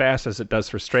twice as fast as it does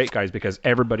for straight guys because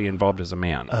everybody involved is a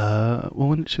man.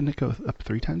 Well, shouldn't it go up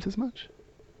 3 times as much?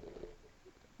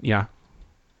 Yeah.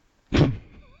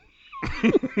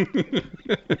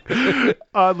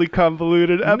 Oddly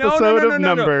convoluted episode of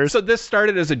Numbers. So this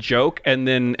started as a joke, and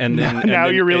then Now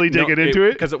you're really digging into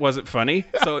it? because it wasn't funny.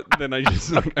 So then I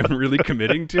just I'm really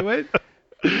committing to it.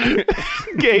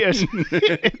 Gayish.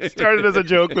 It started as a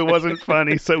joke that wasn't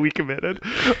funny, so we committed.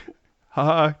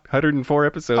 Haha, 104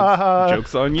 episodes.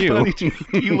 Joke's on you. Funny,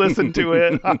 you listened to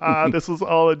it. This was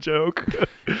all a joke.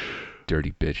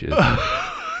 Dirty bitches.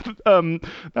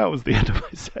 That was the end of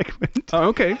my segment. Oh,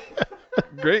 okay.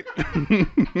 Great.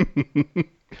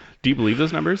 Do you believe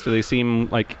those numbers? Do they seem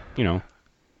like, Yeah,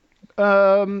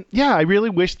 I really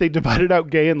wish they divided out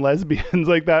gay and lesbians.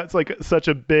 Like that's like such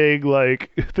a big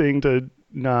like thing to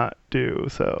not do.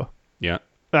 So yeah.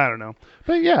 I don't know.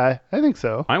 But yeah, I think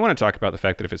so. I want to talk about the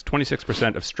fact that if it's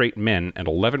 26% of straight men and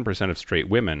 11% of straight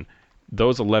women,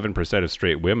 those 11% of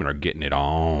straight women are getting it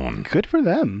on. Good for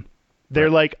them. They're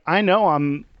like, I know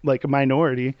I'm like a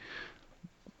minority.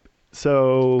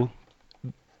 So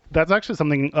that's actually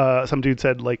something some dude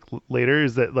said like later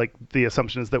is that like the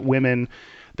assumption is that women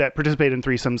that participate in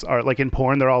threesomes are like in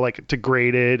porn, they're all like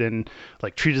degraded and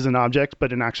like treated as an object.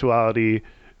 But in actuality,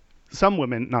 some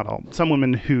women, not all, some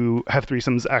women who have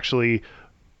threesomes actually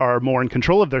are more in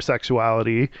control of their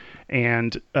sexuality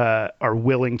and are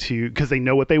willing to, because they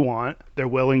know what they want.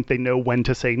 They know when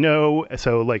to say no.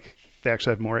 So like they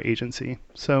actually have more agency.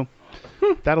 So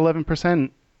that 11%,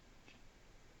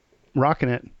 rocking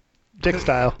it, dick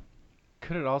style.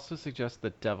 Could it also suggest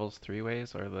that devil's three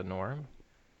ways are the norm?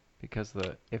 Because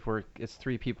it's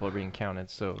three people being counted,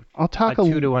 so I'll talk a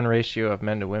 2-to-1 ratio of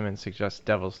men to women suggests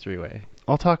devil's three-way.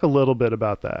 I'll talk a little bit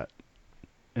about that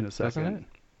in a second. Doesn't it?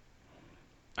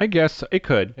 I guess it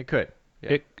could. It could.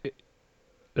 Yeah.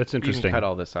 That's You interesting. can cut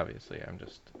all this, obviously.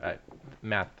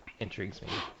 Math intrigues me.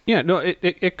 Yeah, no,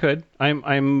 it could.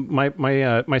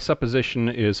 My supposition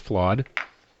is flawed.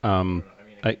 There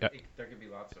could be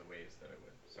lots of ways that it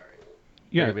would. Sorry.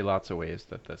 Yeah. There could be lots of ways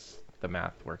that the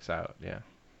math works out. Yeah.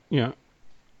 Yeah.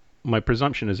 My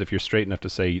presumption is if you're straight enough to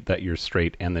say that you're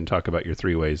straight and then talk about your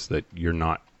three ways, that you're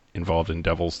not involved in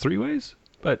devil's three ways.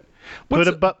 But Put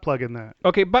a butt plug in that.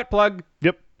 Okay, butt plug.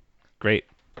 Yep. Great.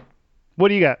 What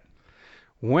do you got?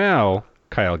 Well,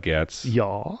 Kyle Getz,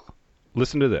 Y'all.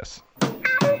 listen to this.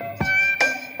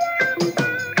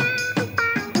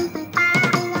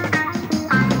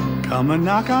 Come and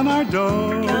knock on our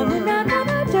door. Come and knock on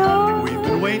our door. We've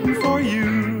been waiting for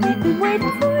you. We've been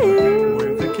waiting for you.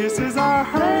 Where the kisses are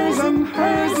hers and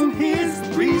his,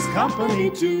 three's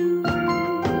company too.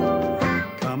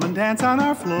 Come and dance on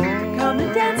our floor. Come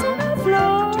and dance on our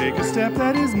floor. Take a step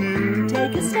that is new.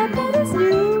 Take a step that is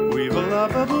new. We've a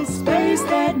lovable space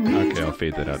that needs. Okay, I'll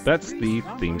fade that out. That's the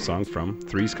theme song from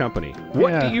Three's Company.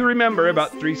 What Yeah. do you remember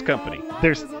about Three's Company?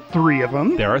 There's three of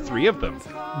them. There are three of them.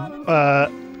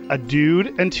 A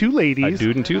dude and two ladies. A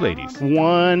dude and two ladies.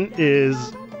 One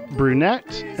is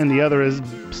brunette and the other is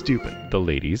stupid. The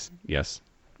ladies, yes.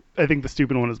 I think the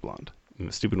stupid one is blonde. And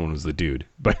the stupid one was the dude.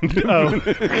 But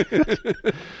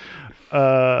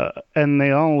And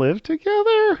they all live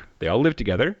together? they all live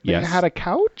together. They Yes. had a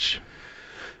couch?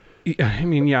 I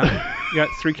mean, yeah. Yeah,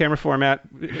 3-camera format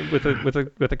with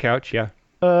a couch, yeah.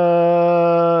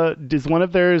 Is one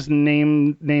of theirs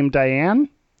named Diane?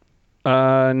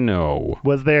 No.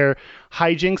 Was there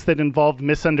hijinks that involved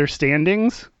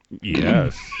misunderstandings?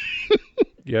 Yes.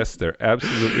 Yes, there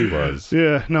absolutely was.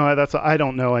 Yeah, no, I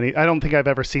don't know any. I don't think I've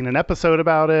ever seen an episode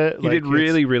about it. You did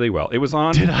really, really well. It was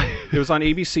on. Did I? It was on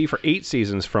ABC for 8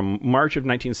 seasons, from March of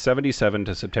 1977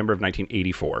 to September of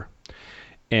 1984,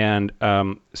 and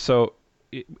so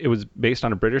it was based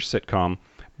on a British sitcom,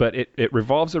 but it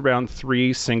revolves around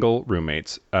 3 single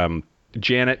roommates: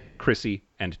 Janet, Chrissy,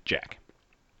 and Jack,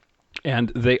 and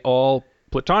they all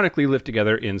platonically live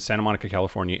together in Santa Monica,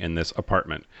 California, in this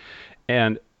apartment,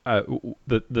 and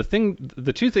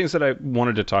the two things that I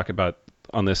wanted to talk about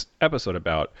on this episode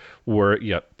about were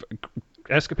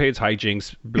escapades,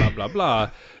 hijinks, blah blah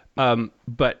blah.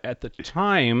 But at the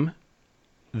time,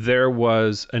 there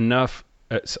was enough.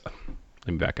 Let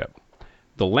me back up.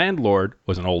 The landlord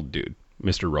was an old dude,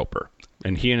 Mr. Roper,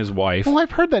 and he and his wife. Oh, I've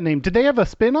heard that name. Did they have a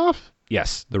spin-off?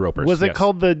 Yes, the Ropers. Was it yes.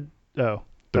 called the? Oh,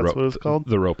 that's what it was called.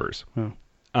 The Ropers. Oh.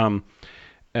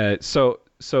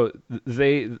 So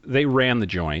they ran the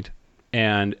joint,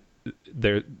 and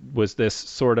there was this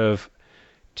sort of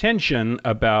tension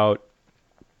about,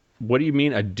 what do you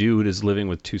mean a dude is living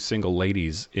with 2 single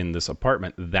ladies in this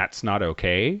apartment? That's not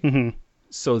okay. Mm-hmm.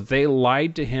 So they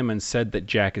lied to him and said that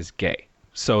Jack is gay.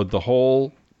 So the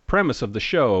whole premise of the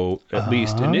show, at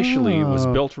least initially, was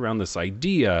built around this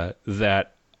idea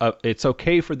that it's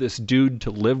okay for this dude to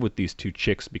live with these 2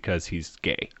 chicks because he's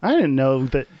gay. I didn't know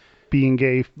that being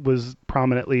gay was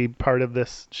prominently part of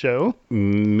this show.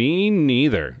 Me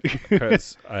neither,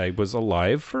 because I was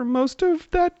alive for most of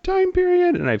that time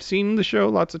period, and I've seen the show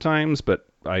lots of times, but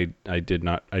I did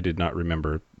not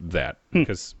remember that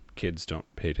because kids don't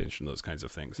pay attention to those kinds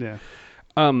of things. Yeah.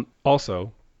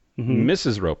 Also,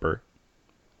 Mrs. Roper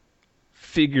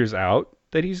figures out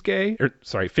that he's gay,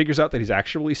 figures out that he's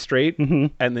actually straight,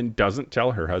 and then doesn't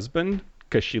tell her husband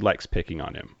because she likes picking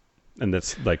on him. And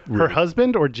that's like Her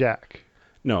husband or Jack?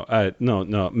 No.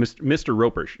 Mr.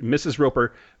 Roper. Mrs.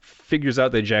 Roper figures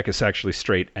out that Jack is actually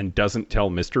straight and doesn't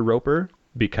tell Mr. Roper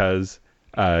because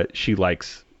she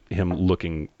likes him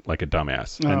looking like a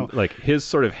dumbass. Oh. And like his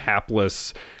sort of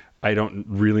hapless, I don't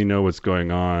really know what's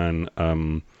going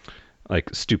on, like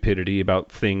stupidity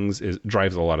about things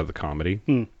drives a lot of the comedy.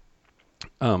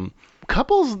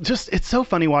 Couples it's so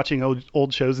funny watching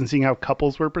old shows and seeing how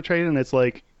couples were portrayed, and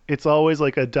it's always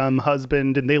like a dumb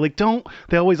husband, and they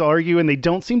always argue, and they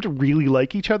don't seem to really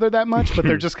like each other that much, but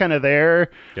they're just kind of there.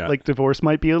 Yeah. Like divorce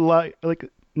might be like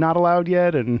not allowed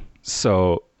yet, and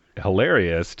so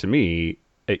hilarious to me,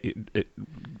 it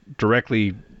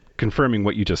directly confirming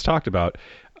what you just talked about.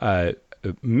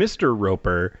 Mr.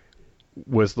 Roper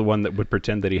was the one that would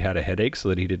pretend that he had a headache so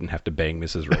that he didn't have to bang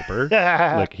Mrs. Roper.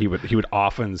 Like he would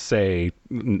often say,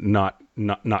 not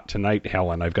tonight,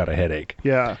 Helen, I've got a headache.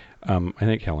 yeah. I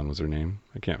think Helen was her name.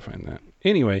 I can't find that.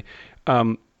 Anyway,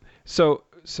 so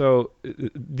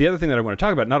the other thing that I want to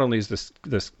talk about, not only is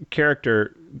this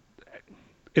character,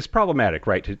 it's problematic,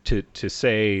 right? To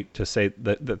say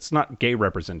that that's not gay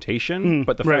representation,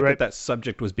 but the fact that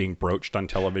subject was being broached on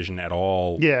television at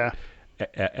all, Yeah.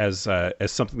 as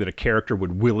something that a character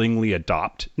would willingly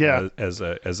adopt, as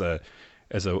a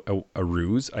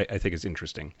ruse, I think is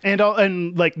interesting.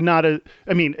 And like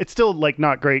it's still like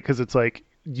not great because it's like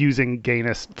using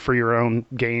gayness for your own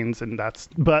gains,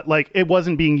 but like it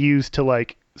wasn't being used to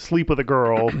like sleep with a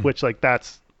girl, which like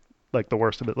that's like the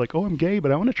worst of it. Like, oh, I'm gay,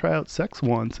 but I want to try out sex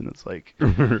once, and it's like,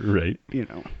 right,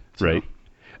 so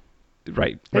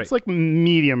right. It's like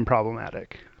medium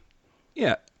problematic.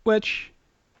 Yeah, which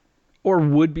or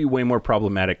would be way more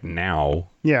problematic now.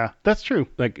 Yeah, that's true.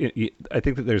 Like, I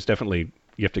think that there's definitely,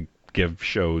 you have to give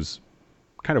shows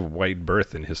kind of wide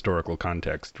berth in historical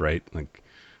context, right? Like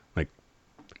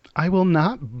I will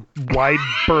not wide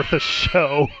berth a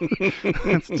show.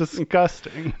 It's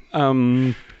disgusting.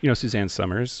 Suzanne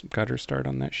Summers got her start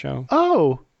on that show.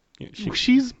 Oh, Yeah,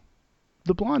 she's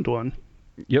the blonde one.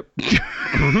 Yep.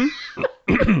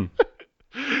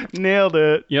 Nailed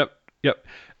it. Yep.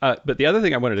 But the other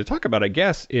thing I wanted to talk about, I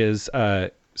guess, is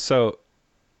so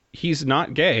he's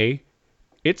not gay.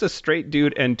 It's a straight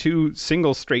dude and two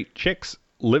single straight chicks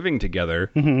living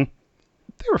together. Mm-hmm.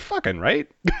 They were fucking, right?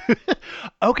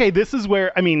 Okay, this is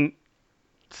where,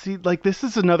 see, like, this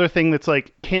is another thing that's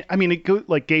like,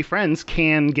 like gay friends,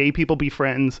 can gay people be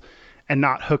friends and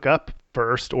not hook up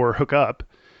first or hook up?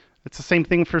 It's the same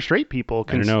thing for straight people.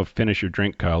 I don't know. Finish your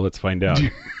drink, Kyle. Let's find out.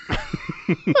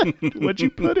 What'd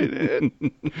you put it in?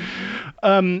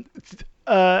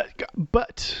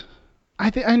 But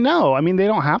I know. I mean, they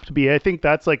don't have to be. I think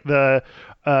that's like the,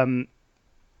 and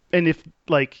if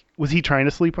like, was he trying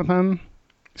to sleep with him?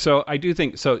 So I do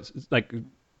think so. Like,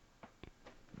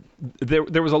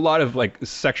 there was a lot of like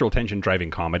sexual tension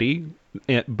driving comedy,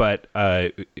 but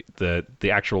the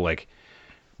actual like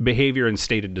behavior and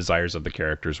stated desires of the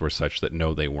characters were such that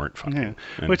no, they weren't fucking.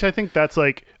 Yeah. Which I think that's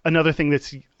like another thing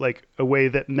that's like a way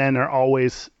that men are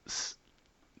always.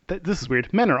 This is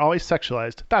weird. Men are always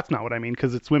sexualized. That's not what I mean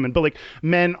because it's women, but like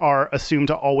men are assumed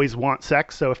to always want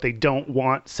sex. So if they don't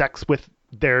want sex with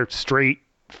their straight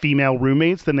female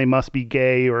roommates, then they must be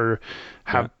gay or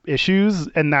have issues.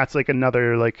 And that's like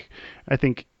another, like, I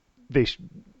think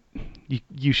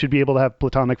you should be able to have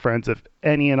platonic friends of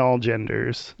any and all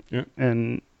genders. Yeah.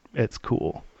 And it's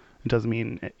cool. It doesn't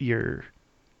mean you're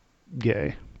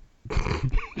gay.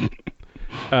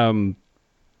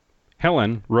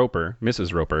 Helen Roper,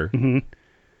 Mrs. Roper,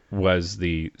 was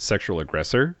the sexual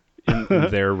aggressor in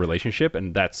their relationship,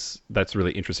 and that's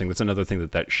really interesting. That's another thing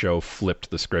that show flipped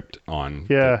the script on.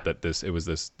 Yeah.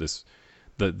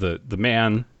 The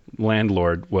man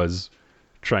landlord was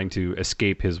trying to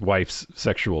escape his wife's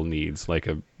sexual needs like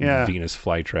a Venus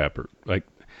flytrap, or like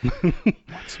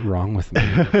what's wrong with me?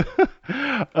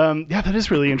 Yeah, that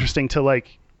is really interesting to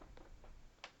like.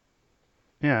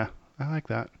 Yeah, I like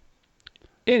that.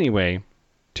 Anyway,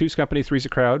 two's company, three's a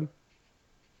crowd.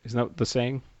 Isn't that the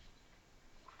saying?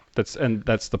 That's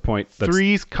the point.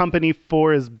 Three's company,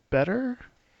 four is better?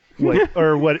 What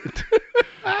or what?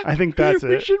 I think that's it.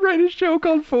 We should write a show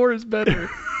called Four is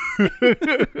Better.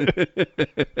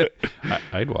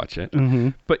 I'd watch it. Mm-hmm.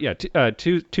 But yeah,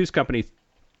 two's company,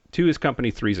 two is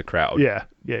company, three's a crowd. Yeah.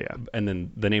 And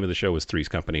then the name of the show was Three's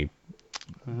Company,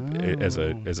 as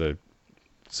a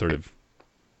sort of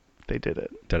They did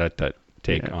it.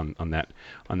 take on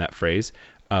that phrase.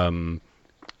 And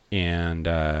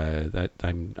that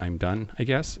I'm done, I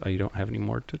guess. You don't have any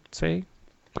more to say?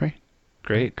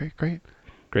 Great.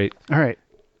 All right.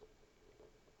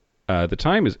 The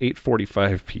time is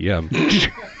 8:45 p.m.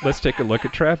 Let's take a look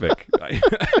at traffic. I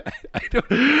don't.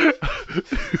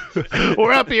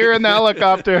 We're up here in the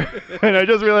helicopter, and I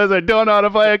just realized I don't know how to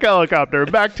fly a helicopter.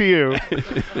 Back to you.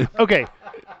 Okay,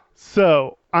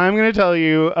 so I'm going to tell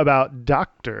you about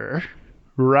Dr.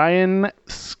 Ryan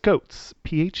Scotes,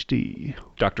 PhD.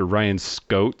 Dr. Ryan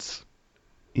Scotes.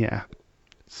 Yeah.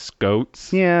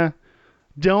 Scotes. Yeah.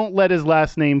 Don't let his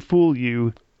last name fool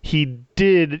you. He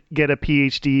did get a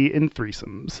PhD in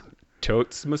threesomes.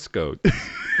 Totes Muscotes.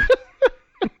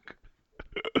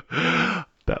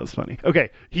 That was funny.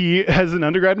 Okay. He has an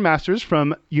undergrad and master's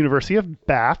from University of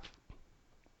Bath.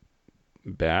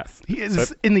 Bath. He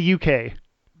is in the UK,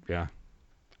 Yeah.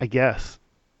 I guess.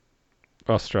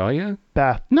 Australia?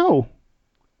 Bath. No.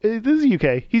 This is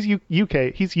UK. He's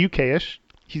UK. He's UK-ish.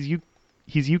 He's UK.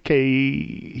 He's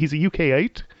a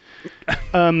UKite.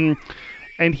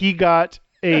 And he got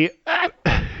a...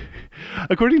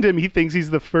 According to him, he thinks he's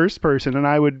the first person, and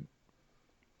I would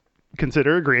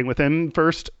consider agreeing with him,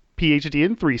 first PhD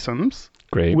in threesomes.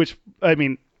 Great. Which, I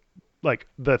mean, like,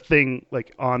 the thing,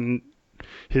 like, on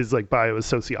his, like, bio is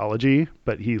sociology,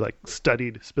 but he, like,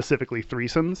 studied specifically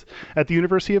threesomes at the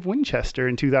University of Winchester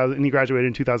in 2000, and he graduated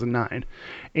in 2009.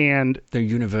 And... The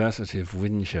University of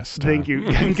Winchester. Thank you.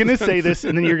 I'm going to say this,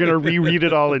 and then you're going to reread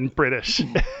it all in British,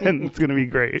 and it's going to be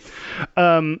great.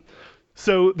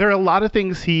 So there are a lot of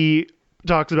things he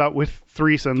talks about with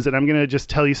threesomes, and I'm going to just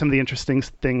tell you some of the interesting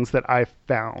things that I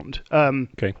found.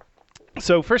 Okay.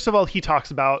 So first of all, he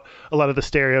talks about a lot of the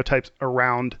stereotypes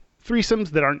around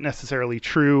threesomes that aren't necessarily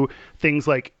true. Things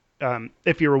like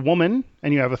if you're a woman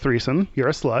and you have a threesome, you're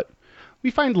a slut. We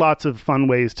find lots of fun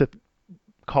ways to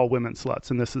call women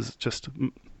sluts, and this is just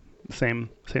same.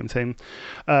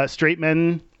 Straight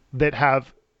men that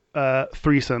have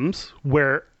threesomes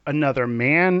where another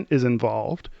man is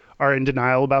involved are in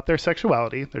denial about their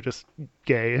sexuality. They're just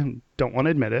gay and don't want to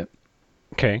admit it.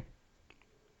 Okay.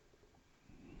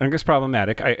 I think it's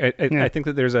problematic. I think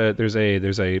that there's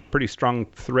a pretty strong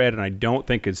thread, and I don't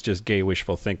think it's just gay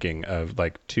wishful thinking of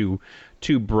like two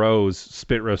bros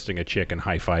spit roasting a chick and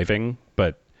high fiving,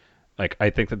 but like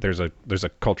I think that there's a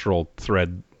cultural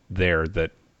thread there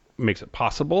that makes it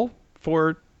possible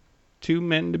for two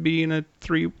men to be in a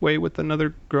three-way with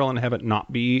another girl and have it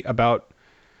not be about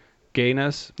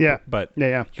gayness. Yeah. But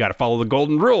yeah. You got to follow the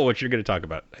golden rule, which you're going to talk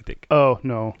about, I think. Oh,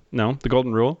 no. No? The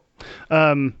golden rule?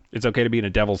 It's okay to be in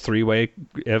a devil's three-way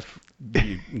if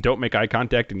you don't make eye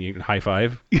contact and you can high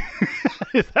five.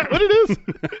 Is that what it is?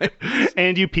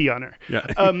 And you pee on her. Yeah.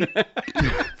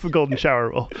 It's the golden shower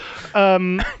rule.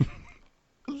 And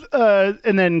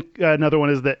then another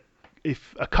one is that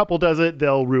if a couple does it,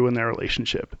 they'll ruin their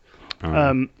relationship.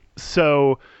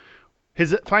 So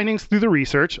his findings through the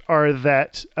research are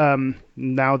that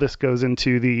now this goes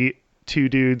into the two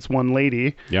dudes, one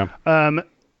lady. Yeah.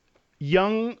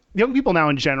 Young people now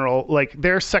in general, like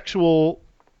their sexual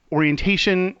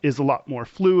orientation is a lot more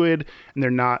fluid, and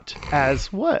they're not as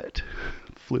fluid.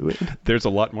 There's a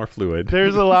lot more fluid.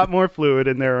 There's a lot more fluid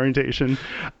in their orientation,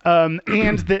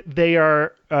 and that they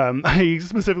are. I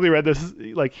specifically read this,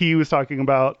 like he was talking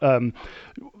about.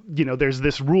 There's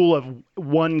this rule of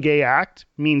one gay act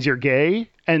means you're gay,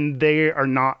 and they are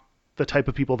not the type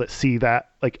of people that see that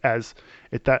like as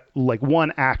it that like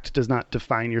one act does not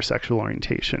define your sexual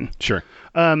orientation. Sure.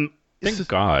 Thank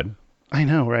God. I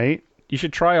know, right? You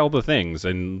should try all the things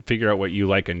and figure out what you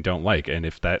like and don't like. And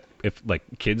if like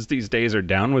kids these days are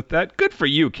down with that, good for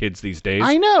you, kids these days.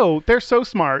 I know. They're so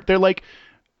smart. They're like,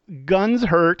 guns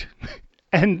hurt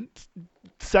and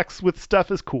sex with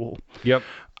stuff is cool. Yep.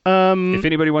 If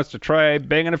anybody wants to try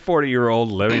banging a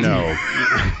 40-year-old, let me know.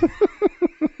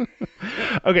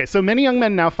 Okay, so many young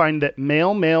men now find that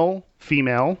male,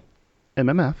 female,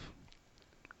 MMF.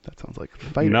 That sounds like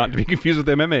fighter. Not to be confused with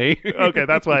MMA. Okay,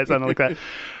 that's why it sounded like that.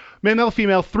 Male,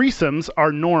 female threesomes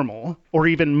are normal, or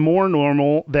even more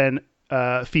normal than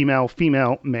female,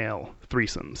 male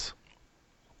threesomes.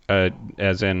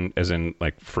 As in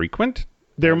like frequent?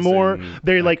 They're more.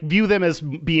 They like view them as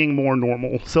being more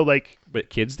normal. So like. But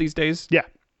kids these days? Yeah.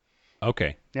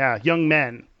 Okay. Yeah, young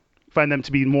men find them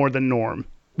to be more than norm.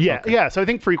 Yeah, okay. Yeah. So I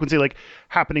think frequency, like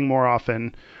happening more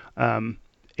often,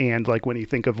 and like when you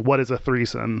think of what is a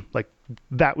threesome, like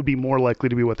that would be more likely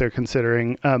to be what they're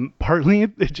considering. Partly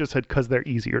it just said because they're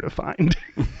easier to find.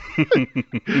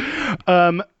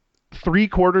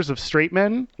 3/4 of straight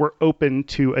men were open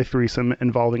to a threesome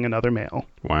involving another male.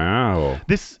 Wow.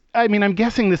 I'm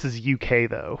guessing this is UK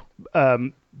though,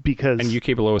 because And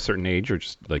UK below a certain age, or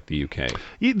just like the UK?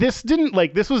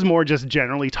 This was more just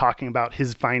generally talking about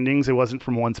his findings. It wasn't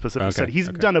from one specific study. He's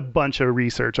done a bunch of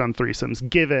research on threesomes,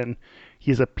 given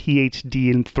he's a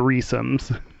PhD in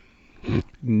threesomes.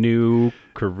 New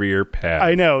career path.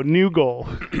 I know, new goal.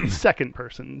 Second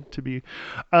person to be.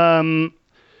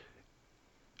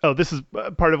 This is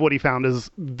part of what he found is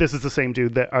this is the same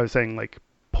dude that I was saying, like,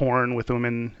 porn with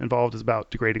women involved is about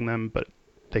degrading them, but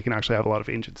they can actually have a lot of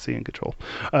agency and control.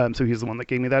 So he's the one that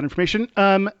gave me that information.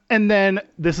 And then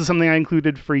this is something I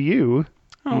included for you,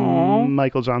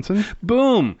 Michael Johnson.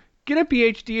 Boom. Get a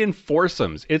PhD in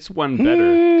foursomes. It's one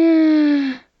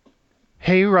better.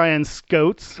 Hey, Ryan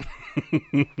Scotes.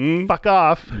 Fuck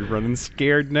off. You're running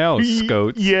scared now,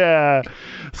 Scotes. Yeah.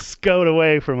 Scote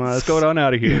away from us. Scote on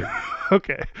out of here.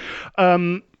 Okay.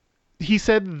 He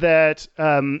said that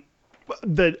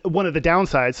one of the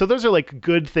downsides, so those are like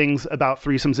good things about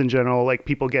threesomes in general, like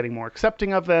people getting more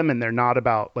accepting of them, and they're not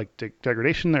about like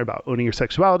degradation, they're about owning your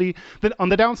sexuality. Then on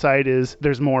the downside is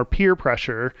there's more peer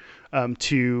pressure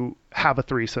to have a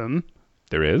threesome.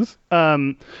 There is?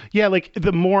 Yeah, like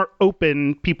the more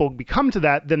open people become to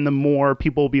that, then the more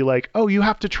people will be like, oh, you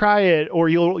have to try it or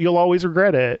you'll always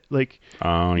regret it. Like,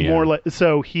 oh, yeah. More like,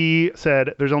 so he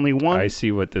said there's only one. I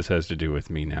see what this has to do with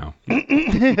me now.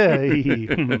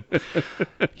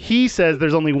 He says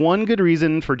there's only one good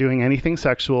reason for doing anything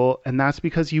sexual, and that's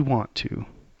because you want to.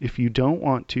 If you don't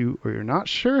want to, or you're not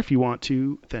sure if you want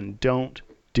to, then don't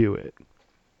do it.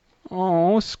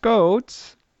 Oh,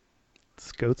 Scotes.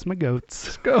 Scotes my goats.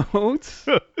 Scotes.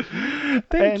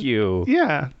 Thank you.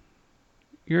 Yeah.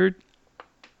 Your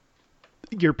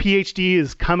PhD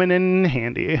is coming in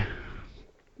handy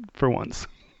for once.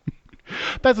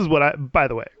 This is by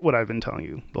the way, what I've been telling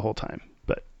you the whole time.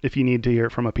 But if you need to hear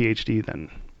it from a PhD,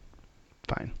 then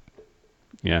fine.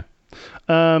 Yeah.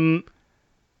 So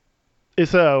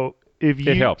if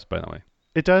you... It helps, by the way.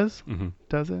 It does? Mm-hmm.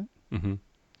 Does it? Mm-hmm.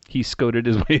 He scoted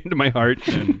his way into my heart.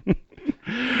 And...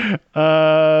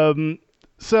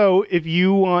 So if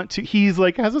you want to, he's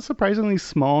like has a surprisingly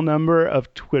small number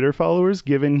of Twitter followers,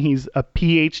 given he's a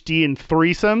PhD in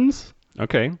threesomes.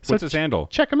 Okay. What's his handle?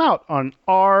 Check him out on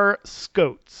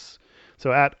rscotes.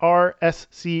 So at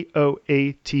RSCOATS.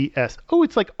 Oh,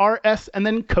 it's like RS and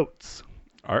then Coates.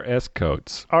 RS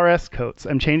Coates. RS Coates.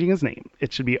 I'm changing his name.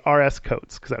 It should be RS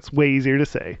Coates because that's way easier to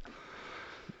say.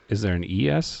 Is there an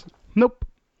ES? Nope.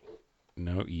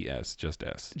 No ES, just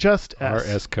S. Just S.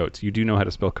 RS Coates. You do know how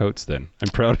to spell Coates then. I'm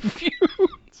proud of you.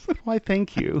 Why,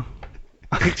 thank you.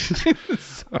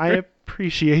 I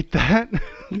appreciate that.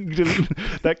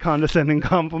 That condescending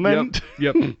compliment.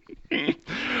 Yep. You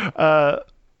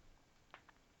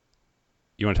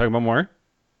want to talk about more?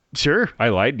 Sure. I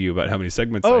lied to you about how many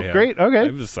segments I Oh, have. great. Okay.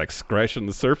 I'm just like scratching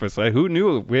the surface. Who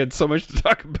knew we had so much to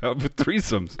talk about with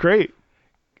threesomes? Great.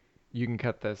 You can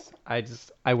cut this.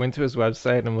 I went to his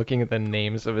website and I'm looking at the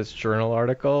names of his journal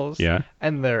articles. Yeah.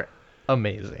 And they're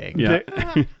amazing. Yeah.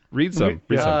 Read some.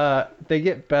 They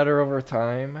get better over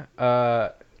time.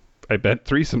 I bet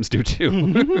threesomes do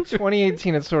too.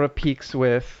 2018, it sort of peaks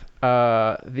with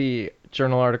the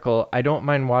journal article, I don't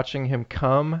mind watching him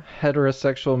come,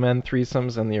 heterosexual men,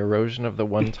 threesomes, and the erosion of the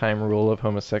one-time rule of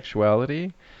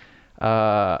homosexuality.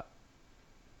 That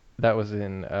was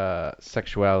in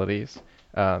Sexualities.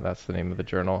 That's the name of the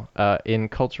journal. In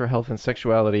Culture, Health, and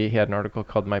Sexuality, he had an article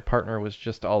called My Partner Was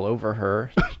Just All Over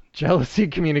Her. Jealousy,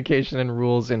 Communication, and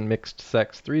Rules in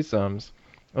Mixed-Sex Threesomes.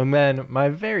 And then, my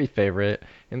very favorite,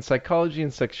 in Psychology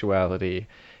and Sexuality,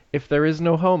 If There Is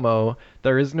No Homo,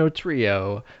 There Is No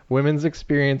Trio, Women's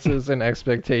Experiences and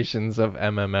Expectations of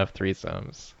MMF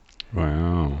Threesomes.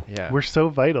 Wow. Yeah. We're so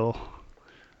vital.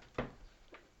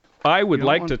 I would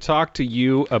like to talk to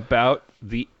you about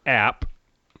the app.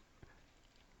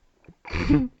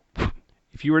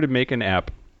 If you were to make an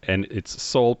app and its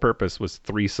sole purpose was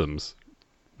threesomes,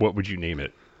 what would you name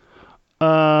it?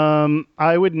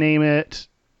 I would name it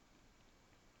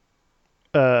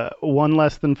One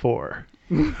Less Than Four.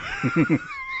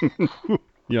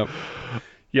 Yep.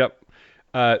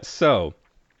 So,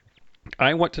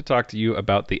 I want to talk to you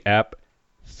about the app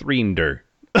Threender.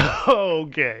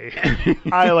 Okay.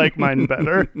 I like mine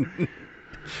better.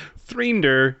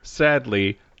 Threender,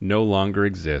 sadly, no longer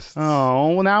exists.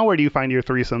 Oh, well, now where do you find your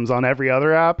threesomes? On every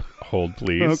other app? Hold,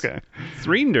 please. Okay.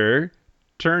 Threender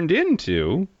turned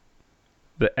into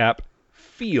the app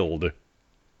Feeld.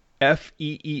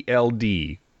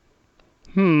 Feeld.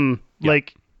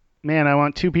 Like, man, I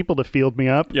want 2 people to field me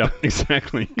up. Yeah,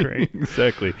 exactly. Great.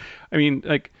 Exactly. I mean,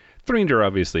 like, Threender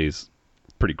obviously is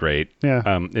pretty great.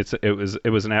 Yeah.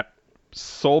 It was an app.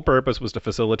 Sole purpose was to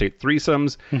facilitate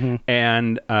threesomes,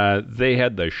 and they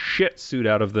had the shit suit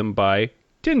out of them by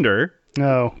Tinder.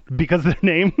 No, because of their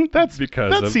name. That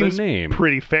seems the name.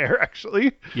 pretty fair,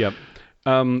 actually. Yep.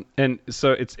 And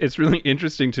so it's really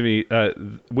interesting to me.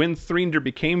 When Threender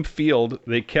became Field,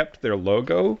 they kept their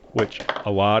logo, which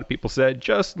a lot of people said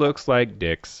just looks like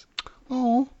dicks.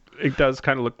 Oh, It does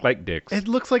kind of look like dicks. it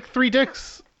looks like 3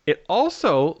 dicks, It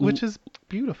also, which is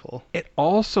beautiful. it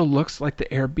also looks like the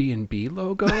Airbnb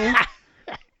logo,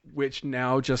 which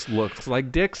now just looks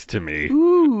like dicks to me.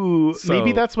 Ooh, So-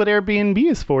 maybe that's what Airbnb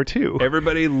is for too.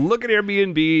 Everybody look at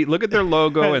Airbnb, look at their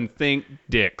logo, and think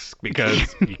dicks,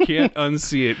 because you can't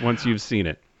unsee it once you've seen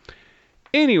it.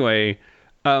 Anyway,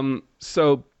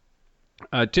 so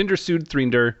Tinder sued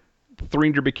Threender.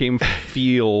 Threender became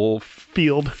Field.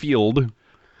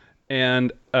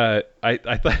 And I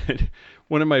thought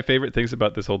one of my favorite things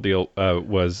about this whole deal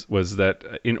was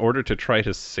that in order to try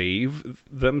to save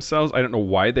themselves, I don't know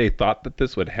why they thought that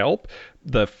this would help.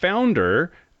 The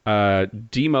founder,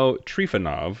 Dimo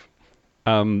Trifonov,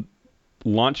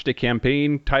 launched a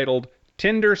campaign titled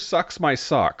 "Tinder Sucks My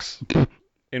Socks,"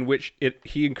 in which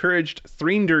he encouraged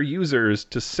Threender users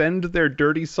to send their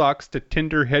dirty socks to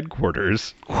Tinder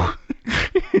headquarters.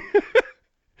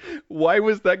 Why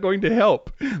was that going to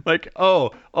help? Like,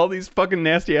 all these fucking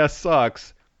nasty ass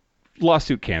socks.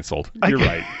 Lawsuit canceled. You're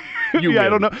right. You I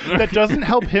win. don't know. That doesn't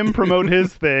help him promote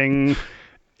his thing.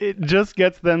 It just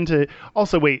gets them to.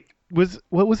 Also, wait.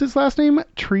 What was his last name?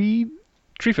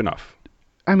 Trifonov.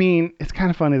 I mean, it's kind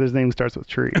of funny. His name starts with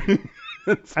tree.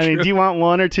 I mean, do you want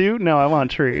 1 or 2? No, I want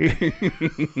tree.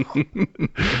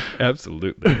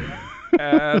 Absolutely.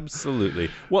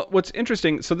 Absolutely. Well, what's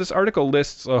interesting, so this article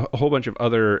lists a whole bunch of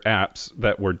other apps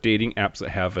that were dating apps that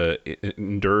have a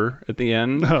 "endure" at the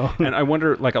end. Oh. And I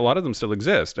wonder, like, a lot of them still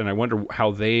exist, and I wonder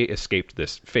how they escaped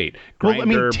this fate. Well, I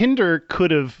mean, Tinder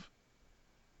could have,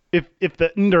 if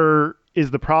the endure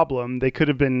is the problem, they could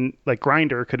have been like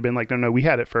Grindr could have been like, no, we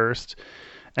had it first,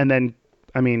 and then,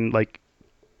 I mean, like,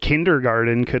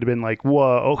 Kindergarten could have been like,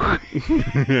 whoa,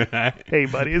 hey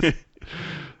buddies,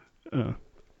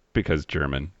 because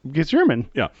German. it's German.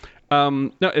 Yeah.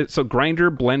 So Grindr,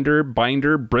 Blender,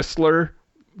 Binder, Bristler,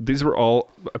 these were all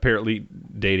apparently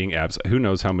dating apps. Who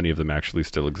knows how many of them actually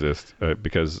still exist?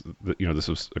 Because this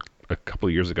was a couple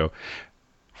of years ago.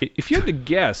 If you had to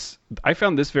guess, I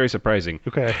found this very surprising.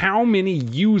 Okay. How many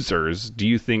users do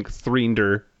you think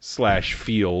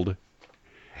Threender/Field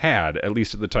had, at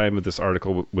least at the time of this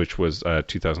article, which was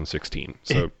 2016?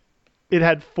 So. It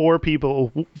had 4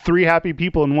 people, 3 happy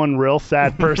people, and 1 real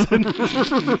sad person.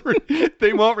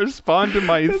 They won't respond to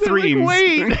my threes.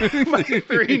 Wait, my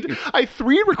three. I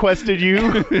 3 requested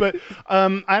you, but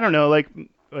I don't know. Like,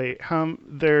 wait,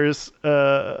 there's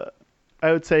I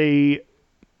would say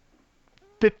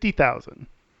 50,000.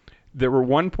 There were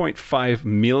 1.5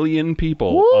 million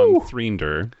people Woo! on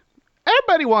Threender.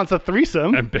 Everybody wants a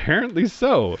threesome. Apparently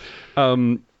so.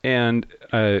 And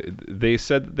they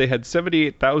said that they had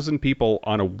 78,000 people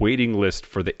on a waiting list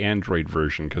for the Android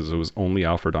version because it was only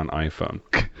offered on iPhone.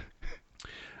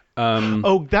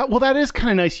 That is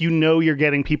kind of nice. You're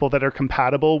getting people that are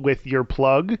compatible with your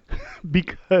plug,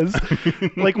 because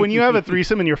like when you have a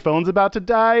threesome and your phone's about to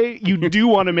die, you do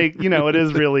want to make, it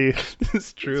is really,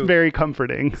 It's true. it's very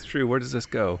comforting. It's true. Where does this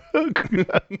go?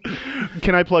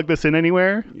 Can I plug this in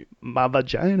anywhere? My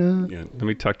vagina. Yeah, let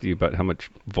me talk to you about how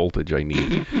much voltage I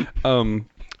need.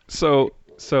 So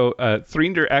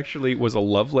Threender actually was a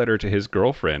love letter to his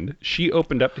girlfriend. She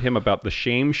opened up to him about the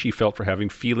shame she felt for having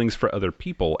feelings for other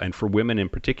people and for women in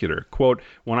particular. Quote,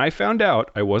 "When I found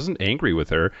out, I wasn't angry with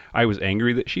her. I was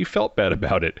angry that she felt bad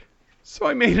about it. So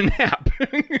I made an app."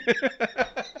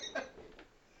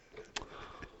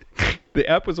 The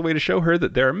app was a way to show her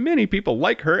that there are many people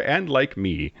like her and like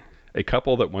me. A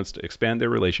couple that wants to expand their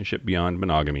relationship beyond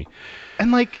monogamy.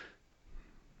 And like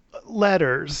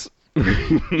letters.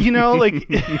 Like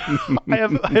I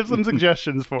have some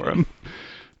suggestions for him.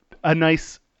 A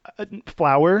nice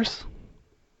flowers.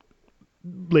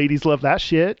 Ladies love that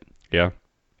shit. Yeah.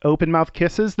 Open mouth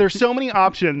kisses. There's so many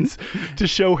options to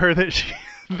show her that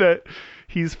that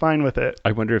he's fine with it.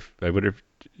 I wonder if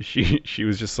she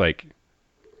was just like,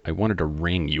 "I wanted a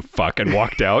ring, you fuck," and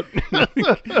walked out. I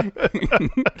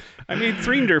made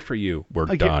Threender for you. We're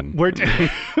done.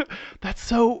 That's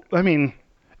so. I mean,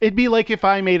 it'd be like if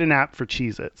I made an app for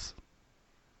Cheez-Its.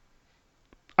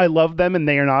 I love them and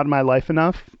they are not in my life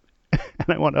enough, and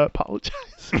I want to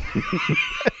apologize.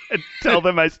 and tell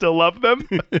them I still love them.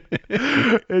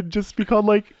 And just be called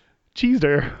like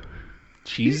Cheeser.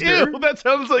 Cheeser? Ew, that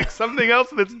sounds like something else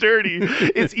that's dirty.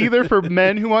 It's either for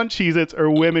men who want Cheez-Its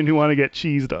or women who want to get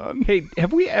cheesed on. Hey,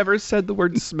 have we ever said the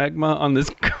word smegma on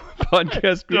this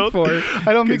podcast before?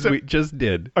 I don't think so. We just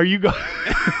did. Are you going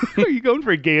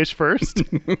for a gayish first?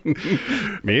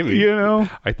 Maybe. You know?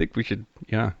 I think we should,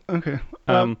 yeah. Okay.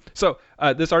 So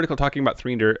this article talking about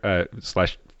Threender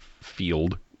slash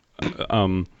Field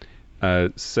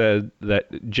said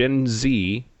that Gen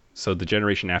Z, so the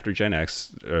generation after Gen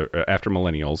X, after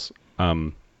millennials,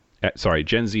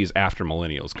 Gen Z is after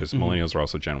millennials because millennials are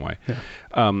also Gen Y,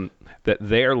 that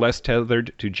they are less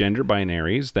tethered to gender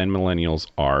binaries than millennials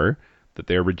are, that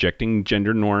they're rejecting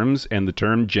gender norms, and the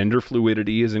term gender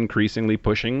fluidity is increasingly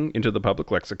pushing into the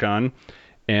public lexicon,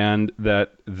 and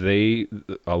that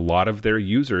a lot of their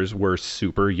users were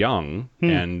super young,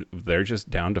 and they're just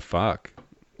down to fuck.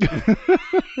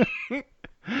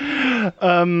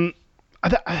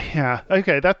 Yeah.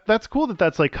 Okay. That's cool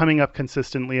that's like coming up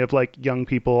consistently of like young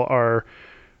people are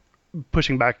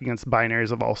pushing back against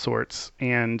binaries of all sorts.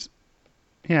 And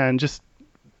just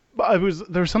there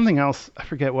was something else. I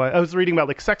forget what I was reading about.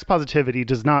 Like sex positivity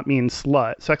does not mean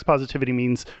slut. Sex positivity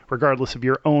means regardless of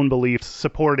your own beliefs,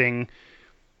 supporting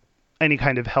any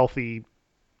kind of healthy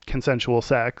consensual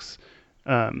sex.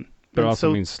 But it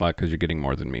also means slut because you're getting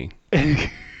more than me.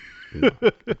 No,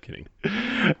 I'm kidding.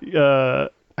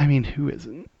 I mean, who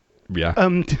isn't? Yeah.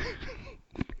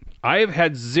 I have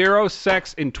had zero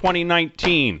sex in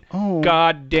 2019. Oh.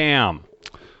 God damn.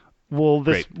 Well,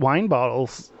 this wine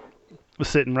bottle's was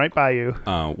sitting right by you.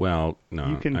 Well, no.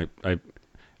 You can... I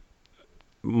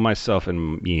myself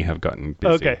and me have gotten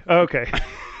busy. Okay.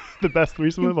 The best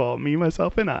threesome of all. Me,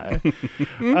 myself, and I.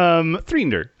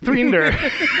 Threender.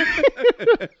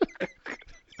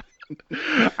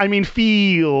 I mean,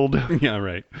 Field. Yeah,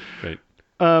 right.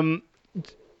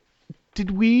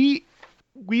 Did we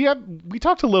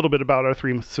talked a little bit about our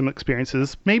threesome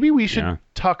experiences. Maybe we should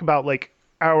talk about like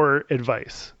our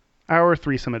advice, our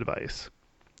threesome advice.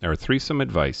 Our threesome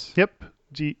advice. Yep.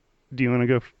 Do you want to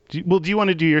go? Do you want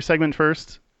to do your segment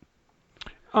first?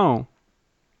 Oh.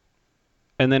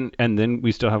 And then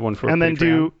we still have one for and then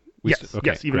Patreon? Yes,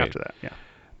 even great. after that.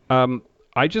 Yeah.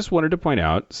 I just wanted to point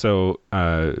out, so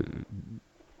a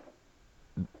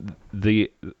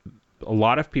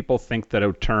lot of people think that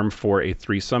a term for a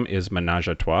threesome is ménage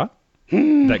à trois.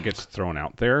 That gets thrown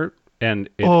out there, and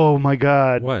oh my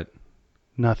God! What?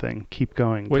 Nothing. Keep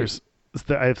going. Wait.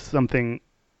 I have something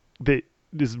that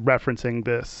is referencing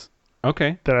this.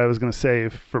 Okay. That I was going to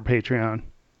save for Patreon.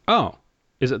 Oh,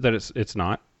 is it that it's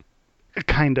not?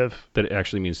 Kind of. That it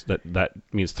actually means that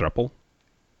means throuple.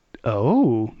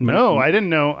 Oh no! I didn't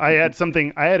know. I had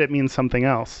it means something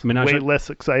else. Way less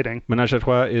exciting. Ménage à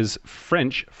trois is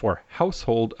French for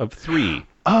household of three.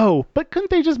 Oh, but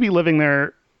couldn't they just be living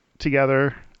there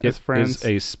together as friends? It is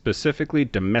a specifically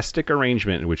domestic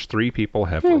arrangement in which three people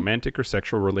have romantic or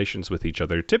sexual relations with each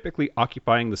other, typically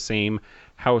occupying the same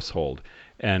household,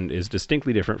 and is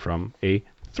distinctly different from a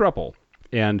throuple.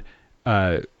 And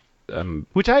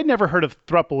which I had never heard of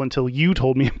throuple until you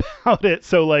told me about it.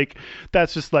 So like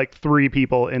that's just like three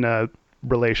people in a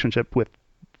relationship with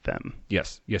them.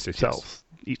 Yes.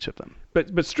 Each of them.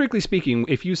 But strictly speaking,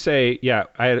 if you say, yeah,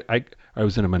 I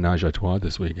was in a ménage à trois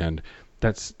this weekend,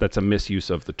 that's a misuse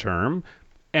of the term.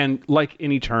 And like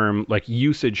any term, like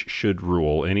usage should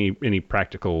rule. Any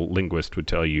practical linguist would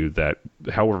tell you that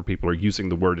however people are using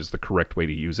the word is the correct way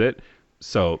to use it.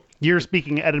 So you're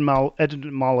speaking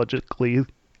etymologically.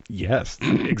 Yes,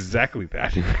 exactly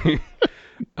that.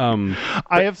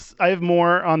 I have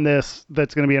more on this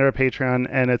that's going to be in our Patreon,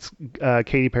 and it's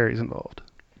Katy Perry's involved.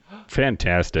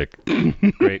 Fantastic.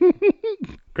 Great.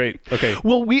 Okay.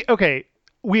 Well, we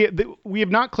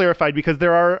have not clarified because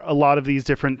there are a lot of these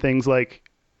different things. Like,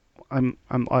 I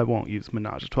won't use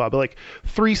ménage à trois, but like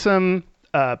threesome.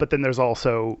 But then there's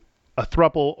also a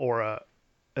throuple or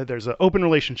there's an open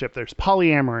relationship. There's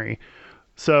polyamory.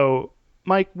 So,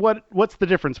 Mike, what's the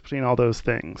difference between all those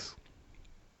things?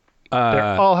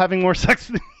 They're all having more sex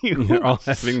than you. They're all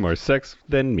having more sex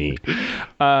than me.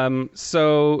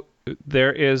 So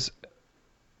there's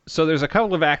a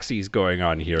couple of axes going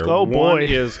on here. Oh, boy. One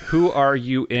is who are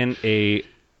you in a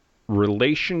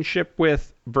relationship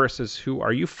with versus who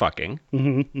are you fucking?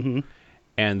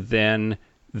 And then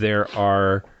there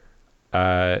are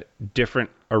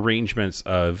different arrangements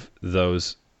of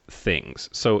those things.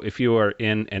 So if you are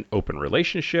in an open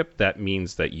relationship, that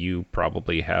means that you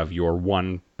probably have your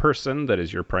one person that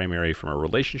is your primary from a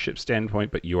relationship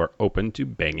standpoint, but you are open to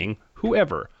banging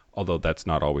whoever, although that's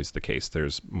not always the case.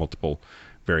 There's multiple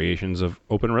variations of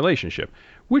open relationship,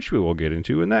 which we will get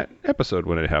into in that episode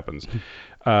when it happens.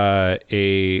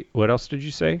 What else did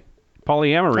you say?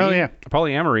 Polyamory. Oh, yeah.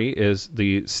 Polyamory is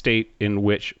the state in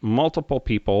which multiple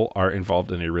people are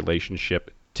involved in a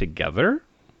relationship together.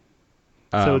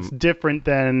 So it's different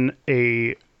than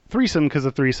a threesome, because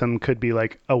a threesome could be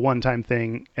like a one-time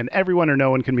thing and everyone or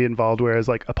no one can be involved, whereas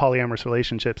like a polyamorous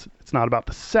relationship, it's not about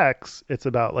the sex, it's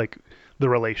about like the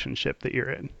relationship that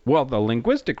you're in. Well, the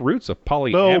linguistic roots of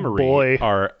polyamory boy.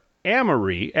 are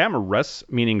amory, amorous,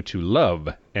 meaning to love,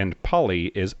 and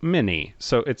poly is many.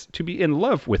 So it's to be in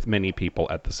love with many people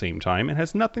at the same time. It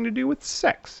has nothing to do with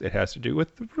sex. It has to do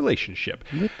with the relationship.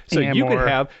 So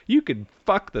you could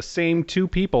fuck the same two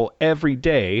people every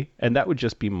day, and that would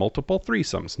just be multiple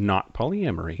threesomes, not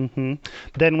polyamory. Mm-hmm.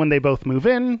 Then when they both move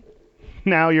in,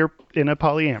 now you're in a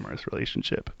polyamorous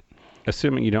relationship.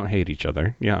 Assuming you don't hate each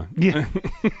other. Yeah. Yeah.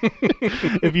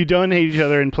 If you don't hate each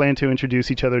other and plan to introduce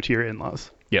each other to your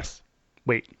in-laws. Yes.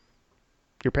 Wait,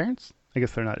 your parents? I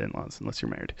guess they're not in-laws unless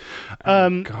you're married.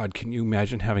 God, can you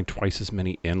imagine having twice as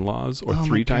many in-laws or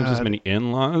 3 times as many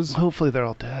in-laws? Hopefully they're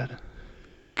all dead.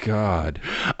 God.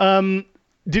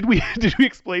 Did we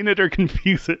explain it or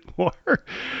confuse it more?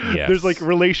 Yes. There's like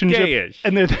relationship, Gayish.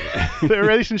 and then the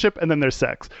relationship, and then there's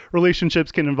sex.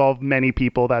 Relationships can involve many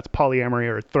people. That's polyamory,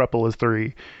 or throuple is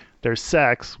 3. There's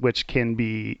sex, which can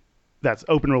be, that's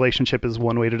open relationship is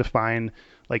one way to define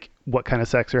like what kind of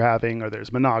sex you're having, or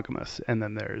there's monogamous, and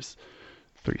then there's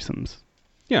threesomes.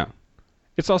 Yeah.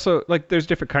 It's also like there's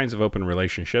different kinds of open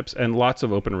relationships, and lots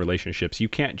of open relationships. You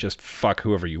can't just fuck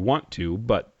whoever you want to,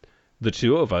 but the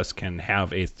two of us can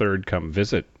have a third come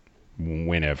visit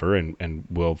whenever, and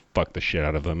we'll fuck the shit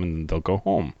out of them, and they'll go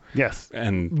home. Yes.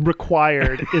 And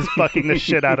required is fucking the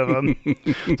shit out of them.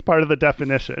 It's part of the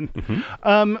definition.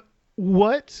 Mm-hmm.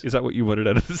 What is that? What you wanted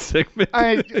out of this segment?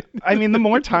 I mean, the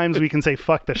more times we can say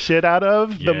 "fuck the shit out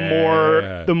of," the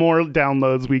more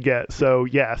downloads we get. So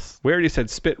yes, we already said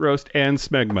spit roast and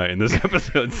smegma in this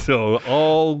episode, so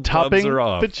all topping gloves are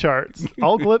off. The charts.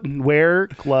 All wear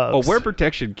gloves. Oh, wear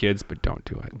protection, kids, but don't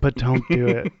do it. But don't do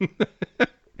it.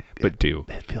 But do.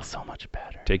 It feels so much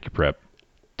better. Take your prep.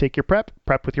 Take your prep.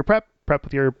 Prep with your prep. Prep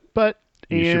with your butt.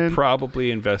 You should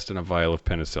probably invest in a vial of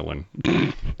penicillin.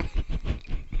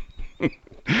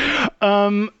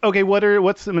 Okay,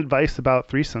 what's some advice about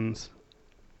threesomes?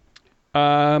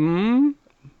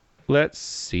 Let's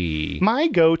see. My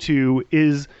go-to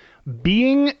is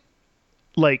being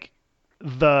like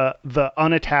the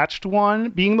unattached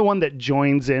one, being the one that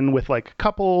joins in with like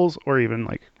couples or even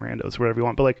like randos, whatever you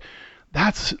want. But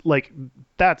like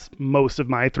that's most of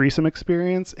my threesome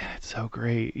experience, and it's so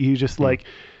great. You just like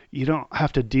you don't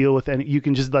have to deal with any. You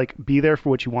can just like be there for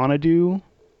what you want to do,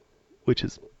 which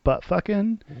is butt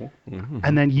fucking,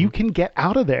 and then you can get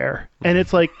out of there, and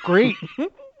it's like great.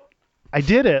 I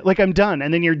did it. Like I'm done,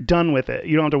 and then you're done with it.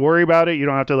 You don't have to worry about it. You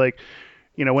don't have to like,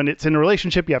 when it's in a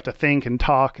relationship, you have to think and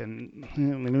talk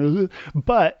and.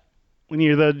 But when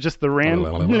you're the random,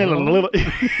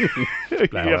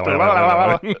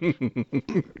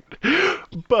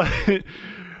 but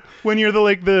when you're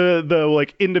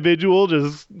the individual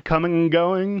just coming and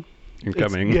going.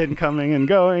 Coming and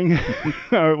going,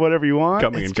 or whatever you want.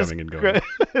 Coming and going.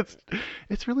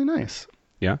 It's really nice.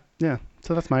 Yeah? Yeah.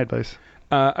 So that's my advice.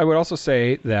 I would also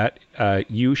say that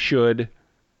you should,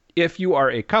 if you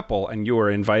are a couple and you are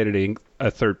inviting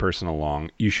a third person along,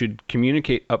 you should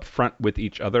communicate up front with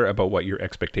each other about what your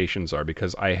expectations are,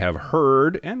 because I have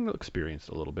heard and experienced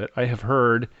a little bit. I have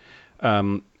heard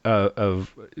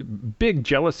of big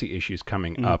jealousy issues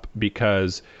coming up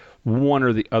because one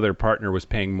or the other partner was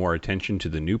paying more attention to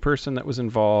the new person that was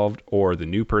involved, or the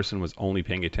new person was only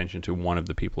paying attention to one of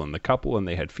the people in the couple, and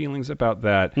they had feelings about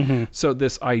that. So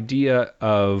this idea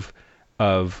of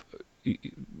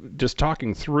just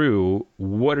talking through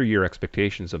what are your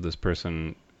expectations of this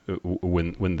person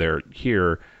when they're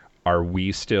here. Are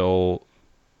we supposed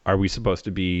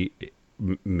to be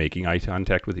making eye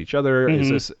contact with each other? Is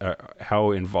this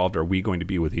how involved are we going to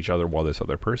be with each other while this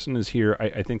other person is here?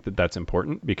 I think that's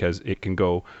important, because it can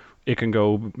go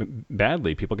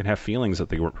badly. People can have feelings that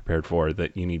they weren't prepared for,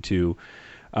 that you need to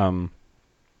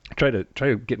try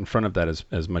to get in front of that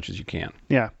as much as you can.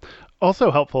 Yeah. Also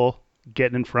helpful,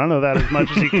 get in front of that as much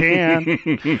as you can.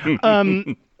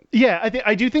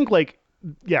 I do think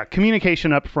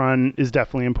communication up front is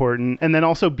definitely important, and then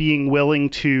also being willing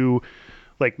to,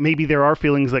 like, maybe there are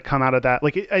feelings that come out of that.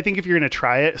 Like, I think if you're going to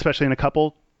try it, especially in a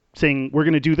couple, saying we're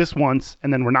going to do this once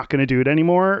and then we're not going to do it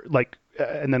anymore, like,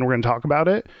 and then we're going to talk about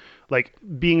it. like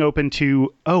being open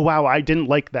to, oh wow, I didn't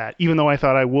like that even though I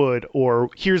thought I would,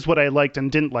 or here's what I liked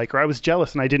and didn't like, or I was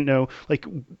jealous and I didn't know. Like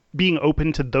being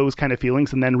open to those kind of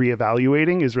feelings and then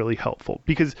reevaluating is really helpful,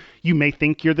 because you may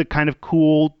think you're the kind of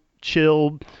cool,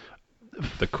 chill,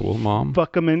 The cool mom.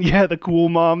 fuck 'em in, the cool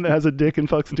mom that has a dick and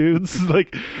fucks dudes.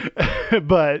 Like,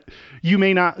 but you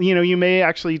may not, you may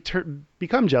actually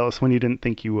become jealous when you didn't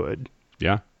think you would.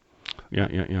 Yeah.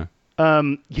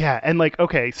 And like,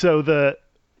 okay, so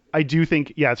I do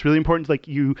think, it's really important.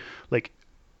 Like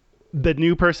the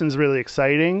new person's really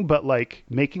exciting, but like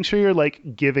making sure you're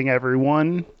like giving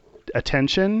everyone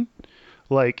attention.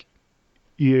 Like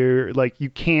you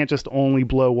can't just only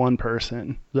blow one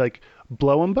person. Like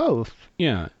blow them both.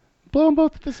 Yeah. Blow them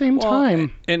both at the same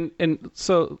time. And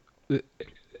so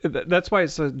that's why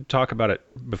it's talk about it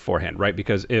beforehand, right?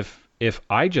 Because if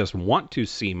I just want to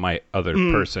see my other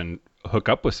person hook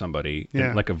up with somebody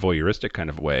in like a voyeuristic kind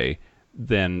of way,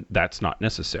 then that's not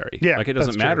necessary. Yeah, like it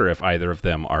doesn't that's matter true. if either of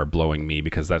them are blowing me,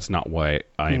 because that's not why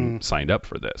I'm signed up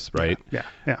for this, right? Yeah.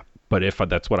 But if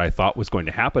that's what I thought was going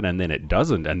to happen and then it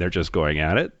doesn't, and they're just going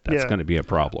at it, that's going to be a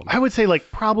problem. I would say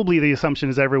like probably the assumption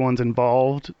is everyone's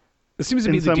involved It seems to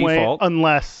in be the some way, default.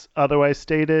 unless otherwise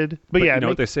stated. But you know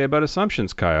what they say about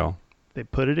assumptions, Kyle? they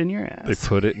put it in your ass. They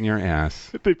put it in your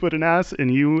ass. They put an ass in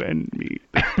you and me.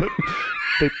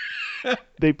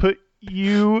 They put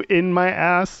you in my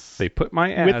ass. They put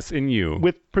my ass in you.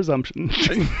 With presumption.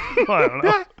 I don't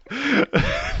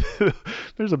know.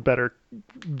 There's a better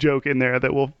joke in there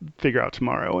that we'll figure out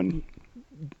tomorrow, and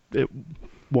it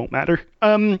won't matter.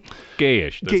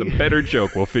 Gayish. There's a better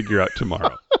joke we'll figure out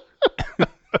tomorrow.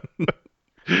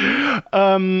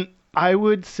 I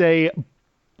would say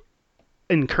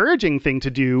encouraging thing to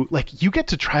do, like you get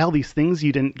to try all these things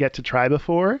you didn't get to try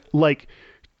before. Like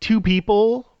 2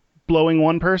 people blowing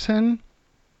one person.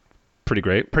 Pretty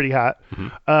great. Pretty hot.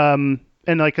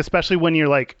 And like, especially when you're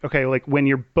like, okay, like when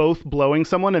you're both blowing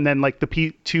someone and then like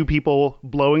the 2 people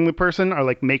blowing the person are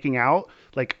like making out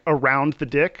like around the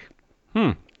dick.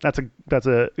 That's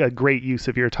a great use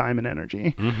of your time and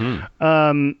energy.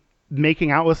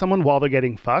 Making out with someone while they're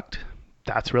getting fucked.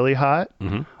 That's really hot.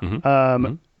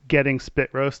 Getting spit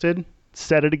roasted.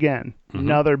 Said it again.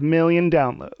 Another 1,000,000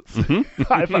 downloads.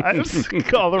 High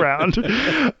fives all around.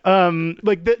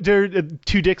 Like there are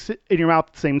 2 dicks in your mouth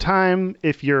at the same time.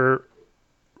 If you're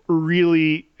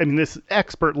really, this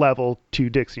expert level, 2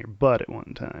 dicks in your butt at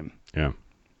one time. Yeah.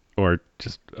 Or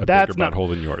just a That's bigger butthole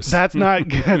than yours. That's not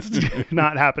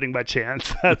happening by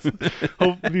chance.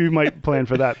 Hopefully you might plan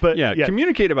for that. But yeah,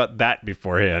 communicate about that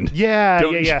beforehand.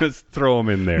 Don't just throw them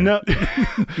in there. No,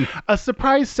 a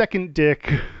surprise second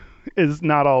dick is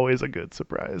not always a good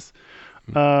surprise.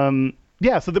 But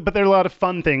there are a lot of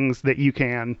fun things that you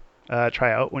can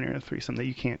try out when you're in a threesome that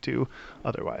you can't do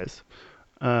otherwise.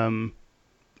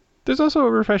 There's also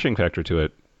a refreshing factor to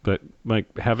it, that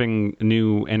like having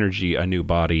new energy, a new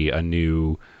body, a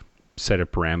new set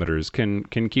of parameters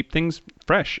can keep things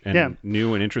fresh and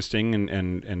new and interesting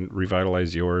and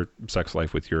revitalize your sex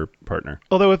life with your partner.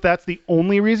 Although if that's the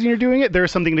only reason you're doing it,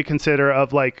 there's something to consider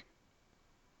of like,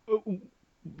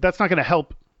 that's not going to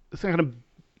help. It's not going to,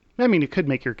 it could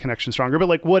make your connection stronger, but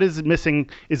like what is missing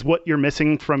is what you're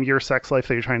missing from your sex life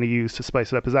that you're trying to use to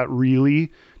spice it up. Is that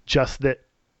really just that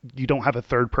you don't have a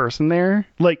third person there?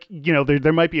 Like,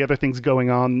 there might be other things going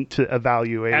on to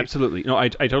evaluate. Absolutely. No, I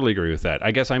totally agree with that.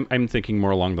 I guess I'm thinking more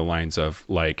along the lines of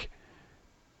like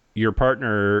your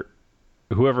partner,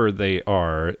 whoever they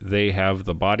are, they have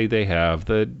the body they have,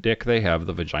 the dick they have,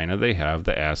 the vagina they have,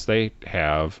 the ass they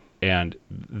have, and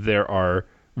there are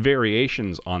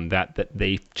variations on that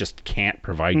they just can't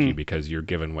provide you because you're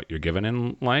given what you're given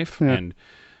in life. And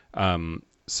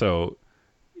so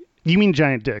you mean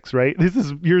giant dicks, right?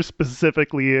 You're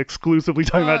specifically exclusively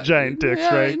talking about giant dicks,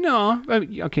 right? No.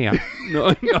 Okay, yeah.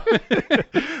 No.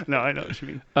 No, I know what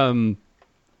you mean.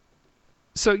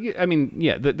 So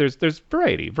there's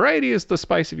variety. Variety is the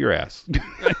spice of your ass.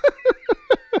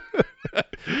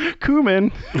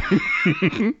 Cumin.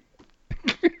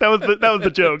 That was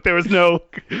the joke. There was no.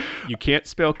 You can't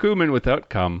spell cumin without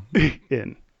cum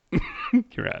in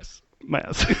your ass. My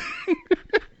ass.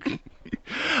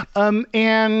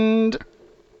 And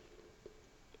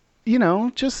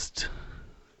just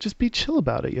be chill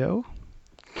about it, yo.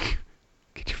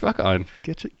 Get your fuck on.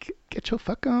 Get your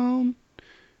fuck on.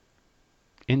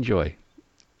 Enjoy.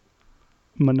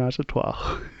 Menage a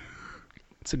trois.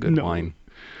 It's a good wine.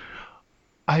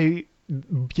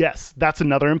 Yes, that's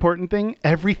another important thing.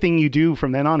 Everything you do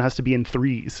from then on has to be in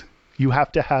 3s. You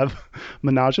have to have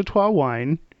menage a trois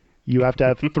wine. You have to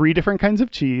have 3 different kinds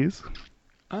of cheese.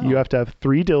 Oh. You have to have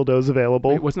 3 dildos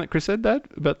available. Wait, wasn't that Chris said that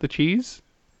about the cheese?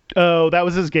 Oh, that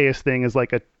was his gayest thing, is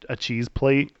like a cheese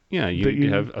plate. Yeah,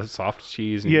 you have a soft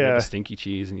cheese and you have a stinky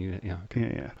cheese and you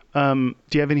okay. Yeah. Do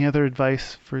you have any other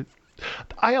advice for?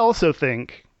 I also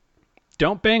think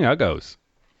don't bang uggos.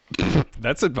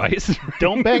 That's advice.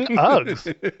 Don't bang Uggs.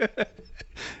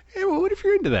 Hey, well, what if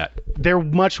you're into that? They're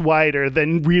much wider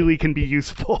than really can be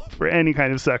useful for any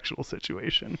kind of sexual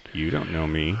situation. You don't know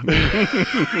me.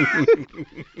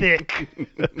 Thick.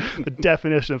 The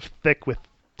definition of thick with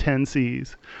 10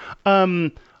 C's.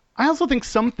 I also think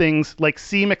some things like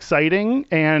seem exciting,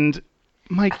 and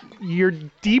Mike, you're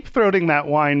deep throating that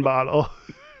wine bottle.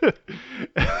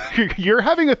 You're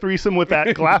having a threesome with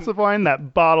that glass of wine,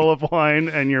 that bottle of wine,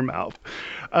 and your mouth.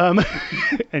 And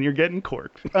you're getting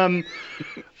corked.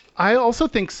 I also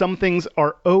think some things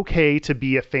are okay to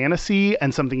be a fantasy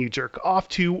and something you jerk off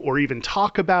to or even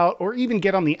talk about or even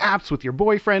get on the apps with your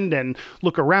boyfriend and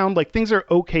look around. Like, things are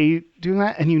okay doing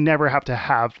that, and you never have to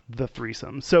have the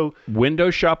threesome. So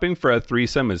window shopping for a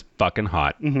threesome is fucking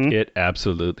hot. Mm-hmm. It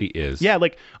absolutely is. Yeah,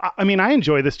 like, I mean, I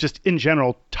enjoy this just in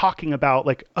general, talking about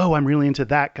like, oh, I'm really into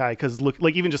that guy, because look,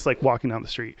 like, even just like walking down the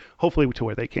street, hopefully to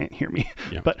where they can't hear me,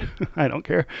 but I don't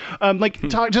care. Like,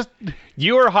 talk just.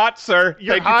 You are hot, sir.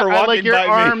 You're Thank hot. you for walking I like your by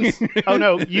arms. me. Oh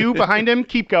no, you behind him.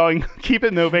 Keep going. Keep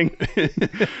it moving.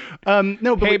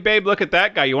 No, but hey, babe, look at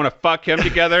that guy. You want to fuck him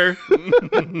together?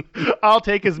 I'll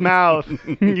take his mouth.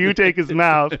 You take his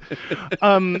mouth.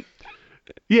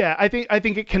 Yeah, I think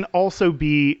it can also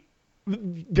be.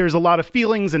 There's a lot of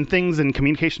feelings and things and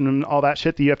communication and all that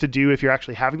shit that you have to do if you're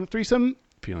actually having the threesome.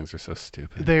 Feelings are so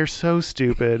stupid. They're so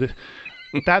stupid.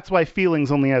 That's why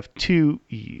feelings only have 2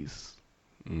 E's.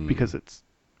 Because it's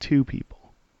 2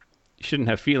 people. You shouldn't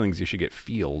have feelings. You should get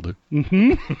field.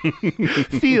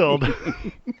 Mm-hmm. Field.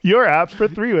 Your app for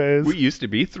 3 ways. We used to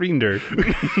be Threender.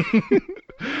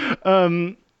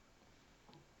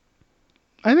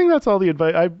 I think that's all the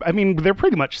advice. I mean, they're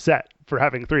pretty much set for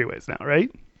having 3 ways now,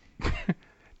 right?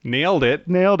 Nailed it.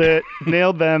 Nailed it.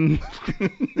 Nailed them.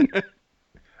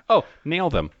 Oh,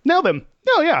 nail them. Nailed them.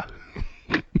 Oh, yeah.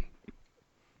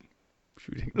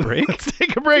 Should we take a break? Let's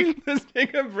take a break. Let's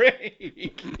take a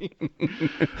break.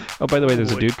 Oh, by the way,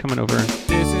 there's a dude coming over.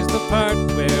 This is the part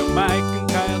where Mike and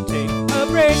Kyle take a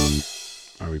break.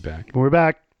 Are we back? We're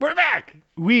back. We're back.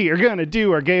 We are going to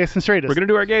do our gayest and straightest. We're going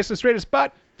to do our gayest and straightest,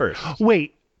 but first.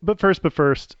 Wait, but first. But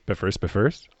first.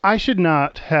 I should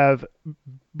not have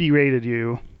berated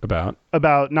you About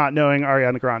not knowing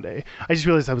Ariana Grande. I just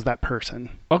realized I was that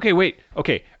person. Okay, wait.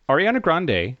 Okay, Ariana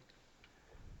Grande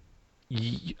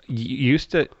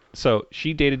used to. So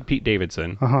she dated Pete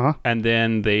Davidson, and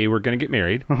then they were going to get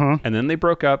married, and then they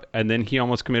broke up, and then he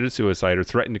almost committed suicide or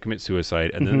threatened to commit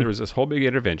suicide, and then there was this whole big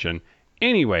intervention.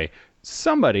 Anyway,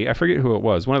 somebody, I forget who it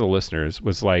was, one of the listeners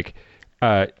was like,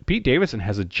 Pete Davidson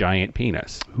has a giant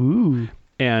penis. Ooh.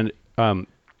 And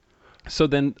so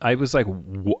then I was like,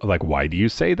 why do you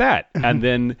say that? And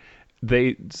then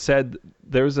they said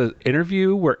there was an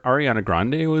interview where Ariana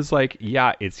Grande was like,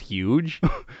 yeah, it's huge,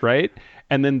 right?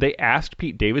 And then they asked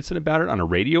Pete Davidson about it on a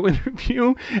radio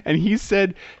interview, and he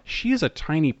said, she is a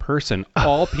tiny person.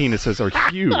 All penises are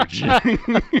huge. And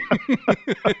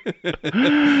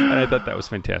I thought that was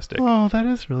fantastic. Oh, that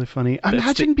is really funny.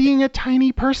 Imagine being a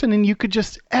tiny person and you could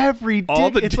just all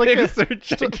the dicks are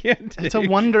gigantic. It's a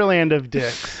wonderland of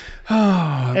dicks.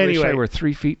 Oh, anyway, wish I were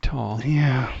 3 feet tall.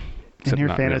 Yeah. Except in your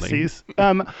not fantasies.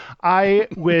 Really. I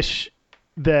wish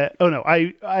that. Oh no,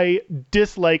 I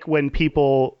dislike when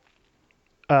people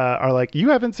are like, you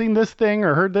haven't seen this thing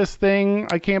or heard this thing.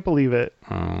 I can't believe it.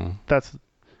 Oh.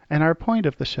 And our point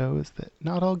of the show is that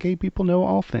not all gay people know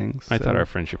all things. I thought our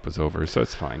friendship was over, so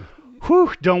it's fine.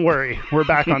 Whew, don't worry. We're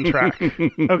back on track.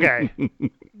 Okay.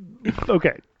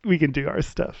 Okay, we can do our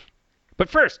stuff. But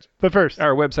first,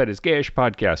 our website is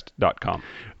gayishpodcast.com.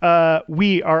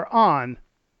 We are on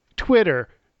Twitter,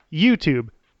 YouTube,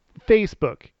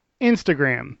 Facebook,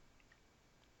 Instagram,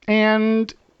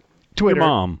 and Twitter.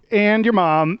 Your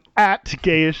mom at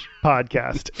Gayish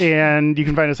Podcast. And you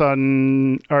can find us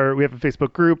on we have a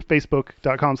Facebook group,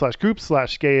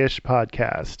 facebook.com/group/Gayish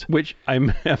Podcast. Which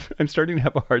I'm starting to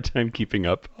have a hard time keeping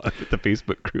up with the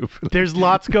Facebook group. There's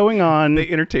lots going on. They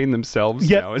entertain themselves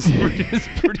now. It's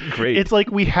pretty great. It's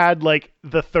like we had like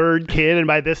the 3rd kid, and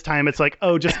by this time it's like,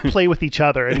 oh, just play with each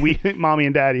other, and we, mommy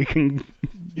and daddy, can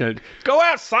go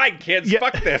outside, kids. Yeah.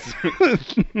 Fuck this.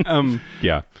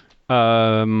 Yeah.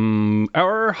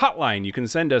 Our hotline, you can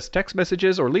send us text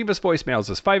messages or leave us voicemails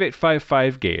as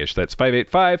 5855-GAYISH. That's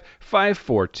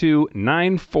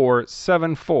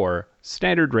 585-542-9474.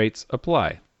 Standard rates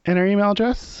apply. And our email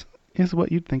address is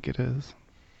what you'd think it is.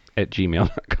 At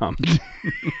gmail.com.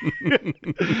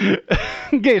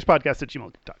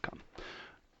 Gayishpodcast@gmail.com.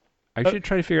 I should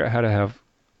try to figure out how to have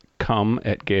come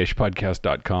at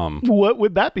gayishpodcast.com, What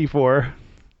would that be for?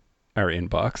 our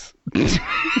inbox.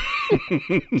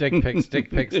 Dick pics, dick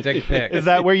pics, dick pics. Is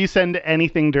that where you send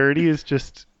anything dirty? Is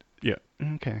just Yeah.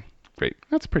 okay. Great.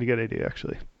 That's a pretty good idea,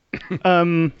 actually.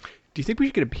 Do you think we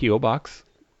should get a P.O. box?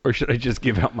 Or should I just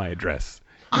give out my address?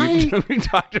 We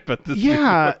talked about this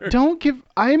Yeah, before. don't give.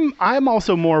 I'm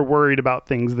also more worried about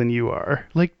things than you are.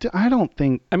 Like, I don't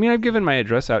think. I mean, I've given my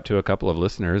address out to a couple of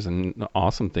listeners, and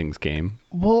awesome things came.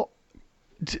 Well,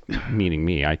 Meaning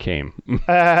me, I came.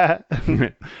 I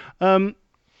don't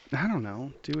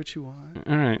know. Do what you want.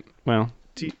 All right. Well,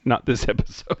 not this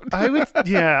episode. I would.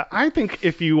 Yeah, I think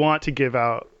if you want to give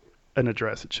out an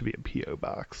address, it should be a PO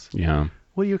box. Yeah.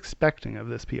 What are you expecting of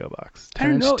this PO box? I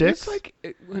don't 10-inch know. sticks? It's like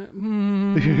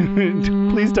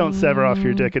Please don't sever off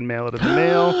your dick and mail it in the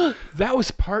mail. that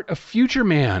was part of Future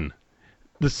Man.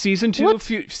 The season two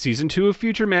of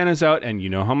Future Man is out, and you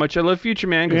know how much I love Future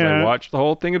Man because I watched the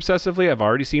whole thing obsessively. I've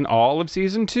already seen all of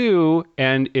season 2,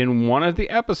 and in one of the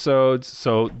episodes,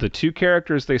 so the two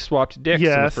characters they swapped dicks in the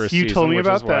Yes, first you season. told me which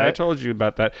about is why I that. told you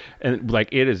about that, and like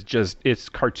it's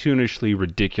cartoonishly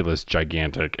ridiculous,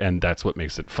 gigantic, and that's what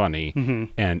makes it funny.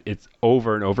 And it's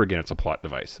over and over again. It's a plot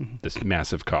device. This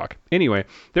massive cock. Anyway,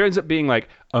 there ends up being like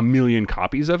 1 million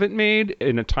copies of it made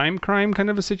in a time crime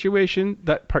kind of a situation.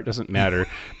 That part doesn't matter.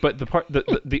 But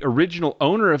the original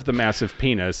owner of the massive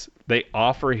penis, they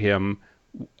offer him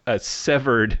a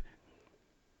severed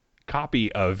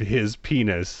copy of his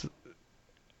penis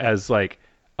as like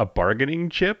a bargaining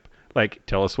chip. Like,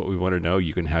 tell us what we want to know.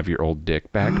 You can have your old dick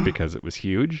back because it was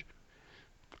huge.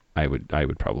 I would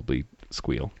probably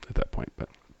squeal at that point, but.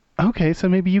 Okay, so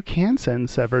maybe you can send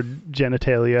severed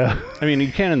genitalia. I mean,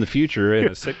 you can in the future in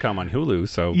a sitcom on Hulu,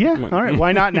 so... Yeah, all right.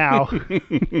 Why not now?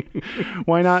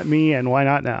 Why not me and why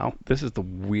not now? This is the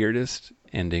weirdest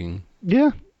ending Yeah.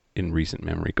 in recent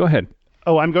memory. Go ahead.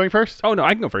 Oh, I'm going first? Oh, no,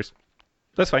 I can go first.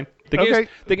 That's fine. Okay.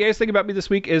 The gayest thing about me this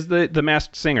week is the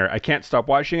Masked Singer. I can't stop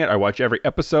watching it. I watch every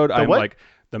episode. I'm what? like...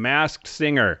 The Masked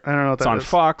Singer. I don't know what it's that on is.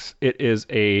 Fox. It is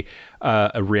a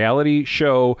reality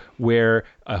show where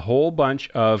a whole bunch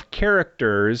of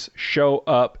characters show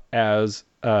up as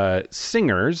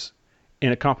singers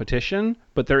in a competition,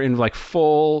 but they're in like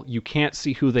full, you can't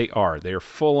see who they are. They're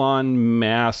full on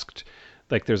masked.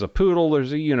 Like there's a poodle,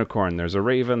 there's a unicorn, there's a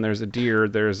raven, there's a deer,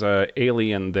 there's a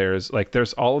alien, there's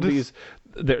all of these.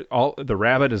 The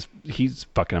rabbit he's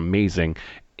fucking amazing.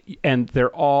 And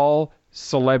they're all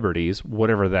celebrities,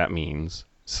 whatever that means,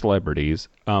 celebrities,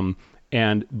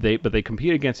 and they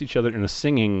compete against each other in a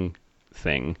singing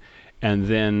thing, and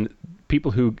then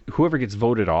whoever gets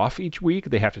voted off each week,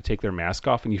 they have to take their mask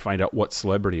off, and you find out what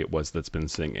celebrity it was that's been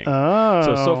singing.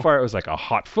 So far it was like a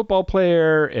hot football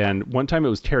player, and one time it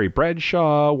was Terry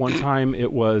Bradshaw, one time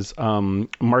it was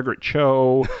Margaret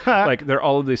Cho. Like they're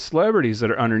all of these celebrities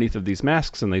that are underneath of these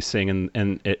masks, and they sing,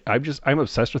 and I'm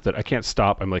obsessed with it. I can't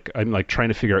stop. I'm like trying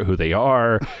to figure out who they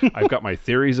are. I've got my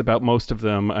theories about most of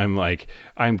them.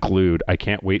 I'm glued. I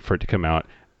can't wait for it to come out.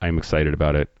 I'm excited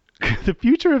about it. The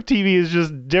future of TV is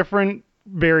just different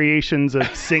variations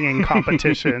of singing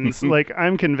competitions. Like,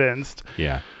 I'm convinced.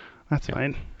 Yeah. That's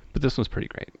fine. But this one's pretty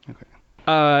great.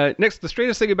 Okay. Next, the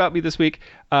straightest thing about me this week,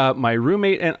 my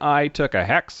roommate and I took a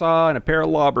hacksaw and a pair of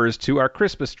lobbers to our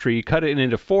Christmas tree, cut it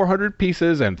into 400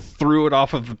 pieces, and threw it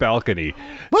off of the balcony.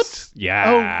 What?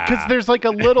 Yeah. Oh, because there's like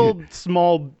a little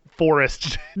small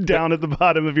forest down at the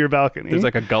bottom of your balcony. There's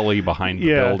like a gully behind the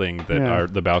building that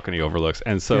the balcony overlooks.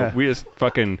 And so we just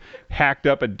fucking hacked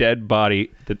up a dead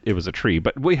body. It was a tree,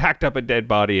 but we hacked up a dead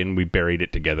body and we buried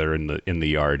it together in the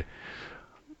yard.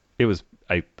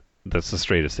 That's the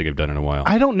straightest thing I've done in a while.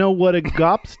 I don't know what a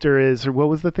gobster is, or what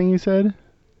was the thing you said?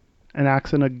 An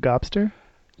axe and a gobster?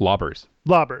 Lobbers.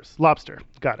 Lobbers. Lobster.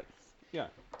 Got it. Yeah.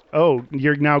 Oh,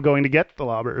 you're now going to get the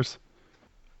lobbers.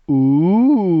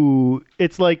 Ooh,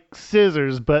 it's like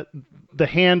scissors, but the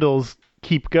handles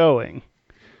keep going.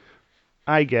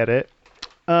 I get it.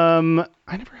 I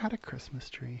never had a Christmas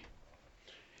tree.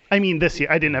 I mean, this year.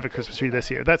 I didn't have a Christmas tree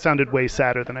this year. That sounded way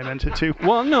sadder than I meant it to.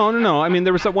 Well, no. I mean,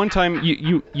 there was that one time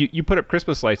you put up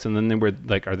Christmas lights and then they were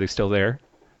like, are they still there?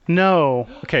 No.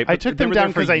 Okay, I took them down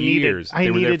because I needed.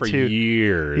 They were there for to.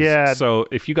 years. Yeah. So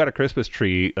if you got a Christmas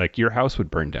tree, like your house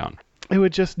would burn down. It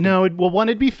would just one,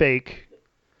 it'd be fake,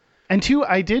 and two,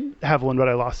 I did have one, but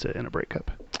I lost it in a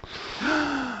breakup.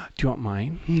 Do you want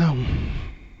mine? No.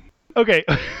 Okay.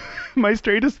 My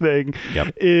straightest thing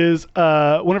is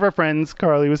one of our friends,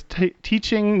 Carly, was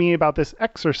teaching me about this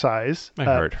exercise. I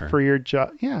heard her. For your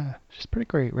job. Yeah, she's pretty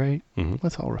great, right? Mm-hmm.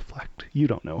 Let's all reflect. You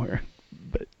don't know her,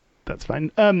 but that's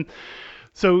fine.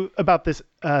 So about this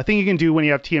thing you can do when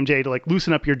you have TMJ to like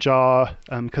loosen up your jaw,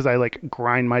 because I like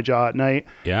grind my jaw at night.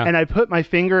 Yeah. And I put my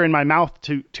finger in my mouth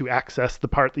to access the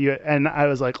part that and I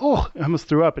was like, oh, I almost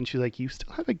threw up. And she's like, you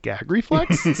still have a gag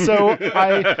reflex? So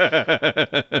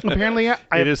apparently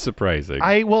it is surprising.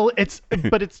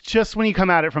 but it's just when you come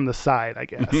at it from the side, I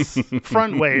guess.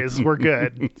 Front ways, we're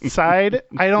good. Side,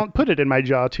 I don't put it in my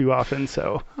jaw too often,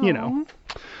 so you know.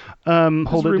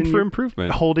 Hold room it in for your,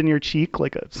 improvement. Hold in your cheek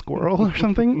like a squirrel or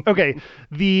something. Okay.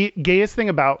 The gayest thing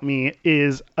about me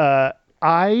is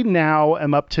I now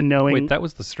am up to knowing. Wait, that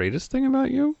was the straightest thing about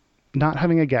you? Not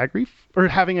having a gag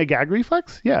having a gag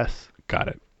reflex? Yes. Got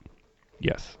it.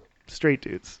 Yes. Straight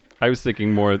dudes. I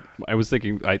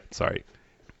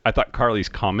thought Carly's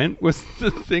comment was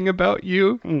the thing about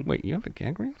you. Wait, you have a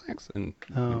gag reflex? And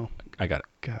I got it.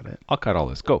 Got it. I'll cut all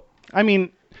this. Go. I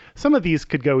mean, some of these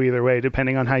could go either way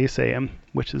depending on how you say them,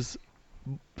 which is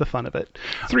the fun of it.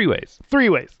 3 ways. 3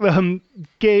 ways. The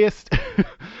gayest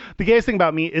thing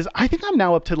about me is I think I'm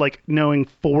now up to like knowing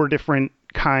 4 different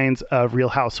kinds of Real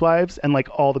Housewives and like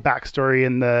all the backstory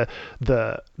and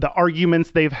the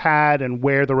arguments they've had and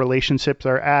where the relationships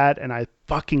are at. And I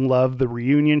fucking love the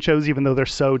reunion shows, even though they're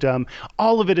so dumb.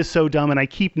 All of it is so dumb, and I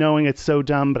keep knowing it's so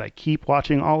dumb, but I keep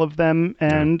watching all of them,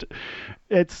 and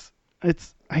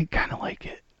I kind of like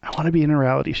it. I want to be in a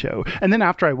reality show. And then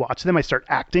after I watch them, I start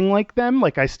acting like them.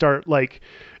 Like I start like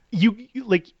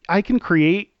I can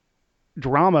create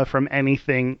drama from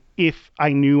anything if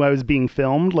I knew I was being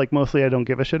filmed. Like mostly I don't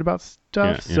give a shit about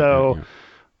stuff.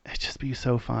 It'd just be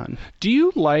so fun. Do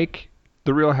you like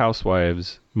the Real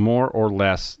Housewives more or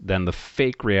less than the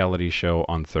fake reality show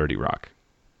on 30 Rock?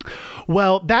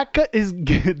 Well, that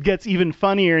gets even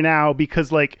funnier now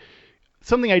because like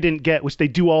something I didn't get, which they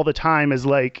do all the time, is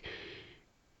like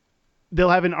they'll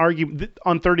have an argument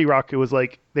on 30 Rock. It was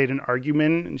like they had an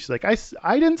argument and she's like, I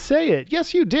didn't say it.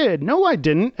 Yes, you did. No, I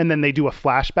didn't. And then they do a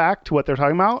flashback to what they're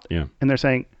talking about. Yeah. And they're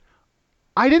saying,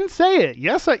 I didn't say it.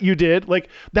 Yes, you did. Like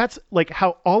that's like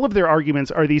how all of their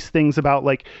arguments are these things about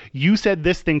like you said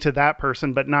this thing to that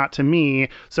person, but not to me.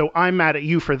 So I'm mad at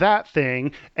you for that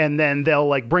thing. And then they'll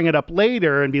like bring it up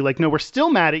later and be like, no, we're still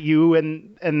mad at you.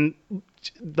 And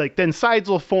like then sides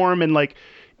will form and like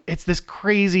it's this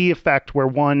crazy effect where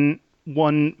one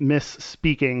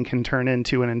misspeaking can turn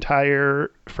into an entire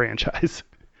franchise.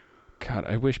 God,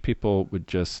 I wish people would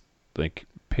just like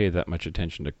pay that much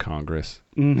attention to Congress.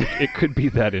 It could be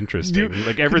that interesting.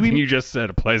 Like everything you just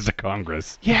said applies to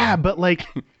Congress. Yeah, but like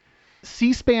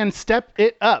C-SPAN, step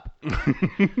it up.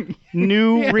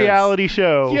 New reality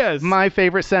show. Yes. My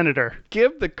favorite senator.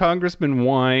 Give the congressman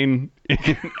wine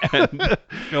and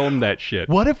film that shit.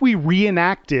 What if we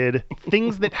reenacted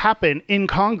things that happen in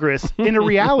Congress in a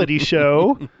reality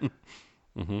show?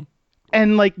 Mm-hmm.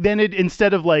 And like then it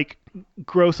instead of like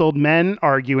gross old men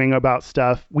arguing about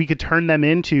stuff, we could turn them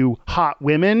into hot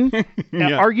women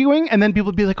arguing, and then people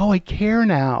would be like, oh, I care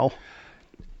now.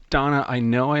 Donna, I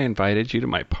know I invited you to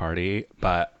my party,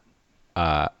 but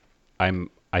I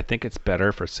think it's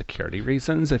better for security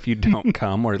reasons if you don't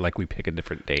come, or like we pick a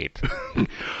different date.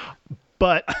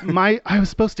 But I was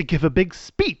supposed to give a big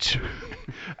speech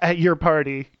at your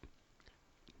party.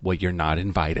 Well, you're not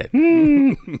invited.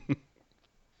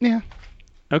 Yeah.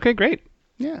 Okay, great.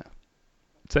 Yeah.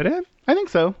 Is that it? I think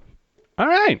so. All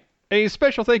right. A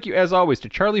special thank you, as always, to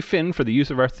Charlie Finn for the use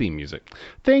of our theme music.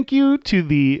 Thank you to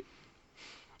the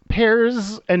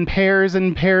pairs and pairs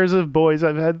and pairs of boys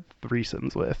I've had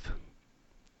threesomes with.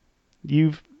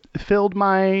 You've filled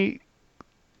my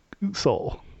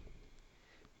soul.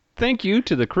 Thank you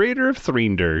to the creator of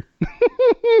Threender.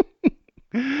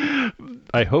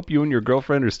 I hope you and your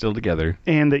girlfriend are still together.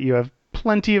 And that you have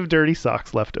plenty of dirty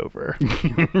socks left over.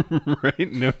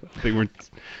 Right? No, they weren't.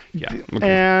 Yeah. Okay.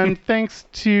 And thanks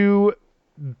to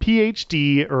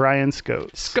PhD Ryan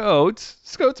Scotes. Scotes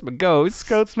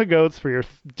McGoats for your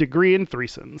degree in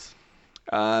threesomes.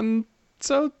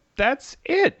 So that's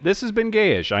it. This has been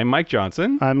Gayish. I'm Mike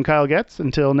Johnson. I'm Kyle Getz.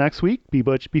 Until next week, be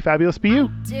butch, be fabulous, be you.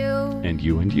 Do And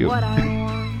you and you. what I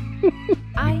want.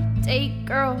 I date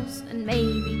girls and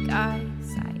maybe guys.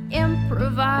 I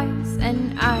improvise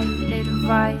and I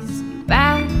advise you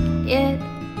back it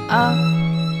up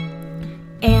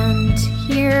and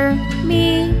hear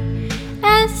me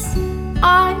as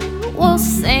I will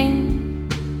sing.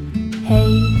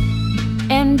 Hey,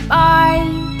 and by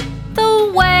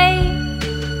the way,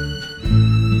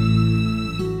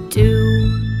 do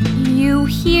you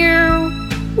hear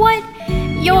what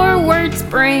your words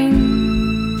bring?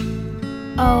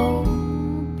 Oh,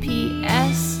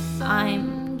 P.S.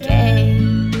 I'm gay-ish.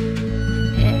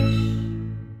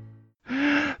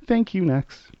 Thank you,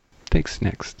 next. Thanks,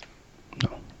 next. No.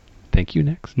 Thank thank you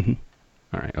next? Mhm.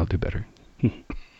 All right, I'll do better.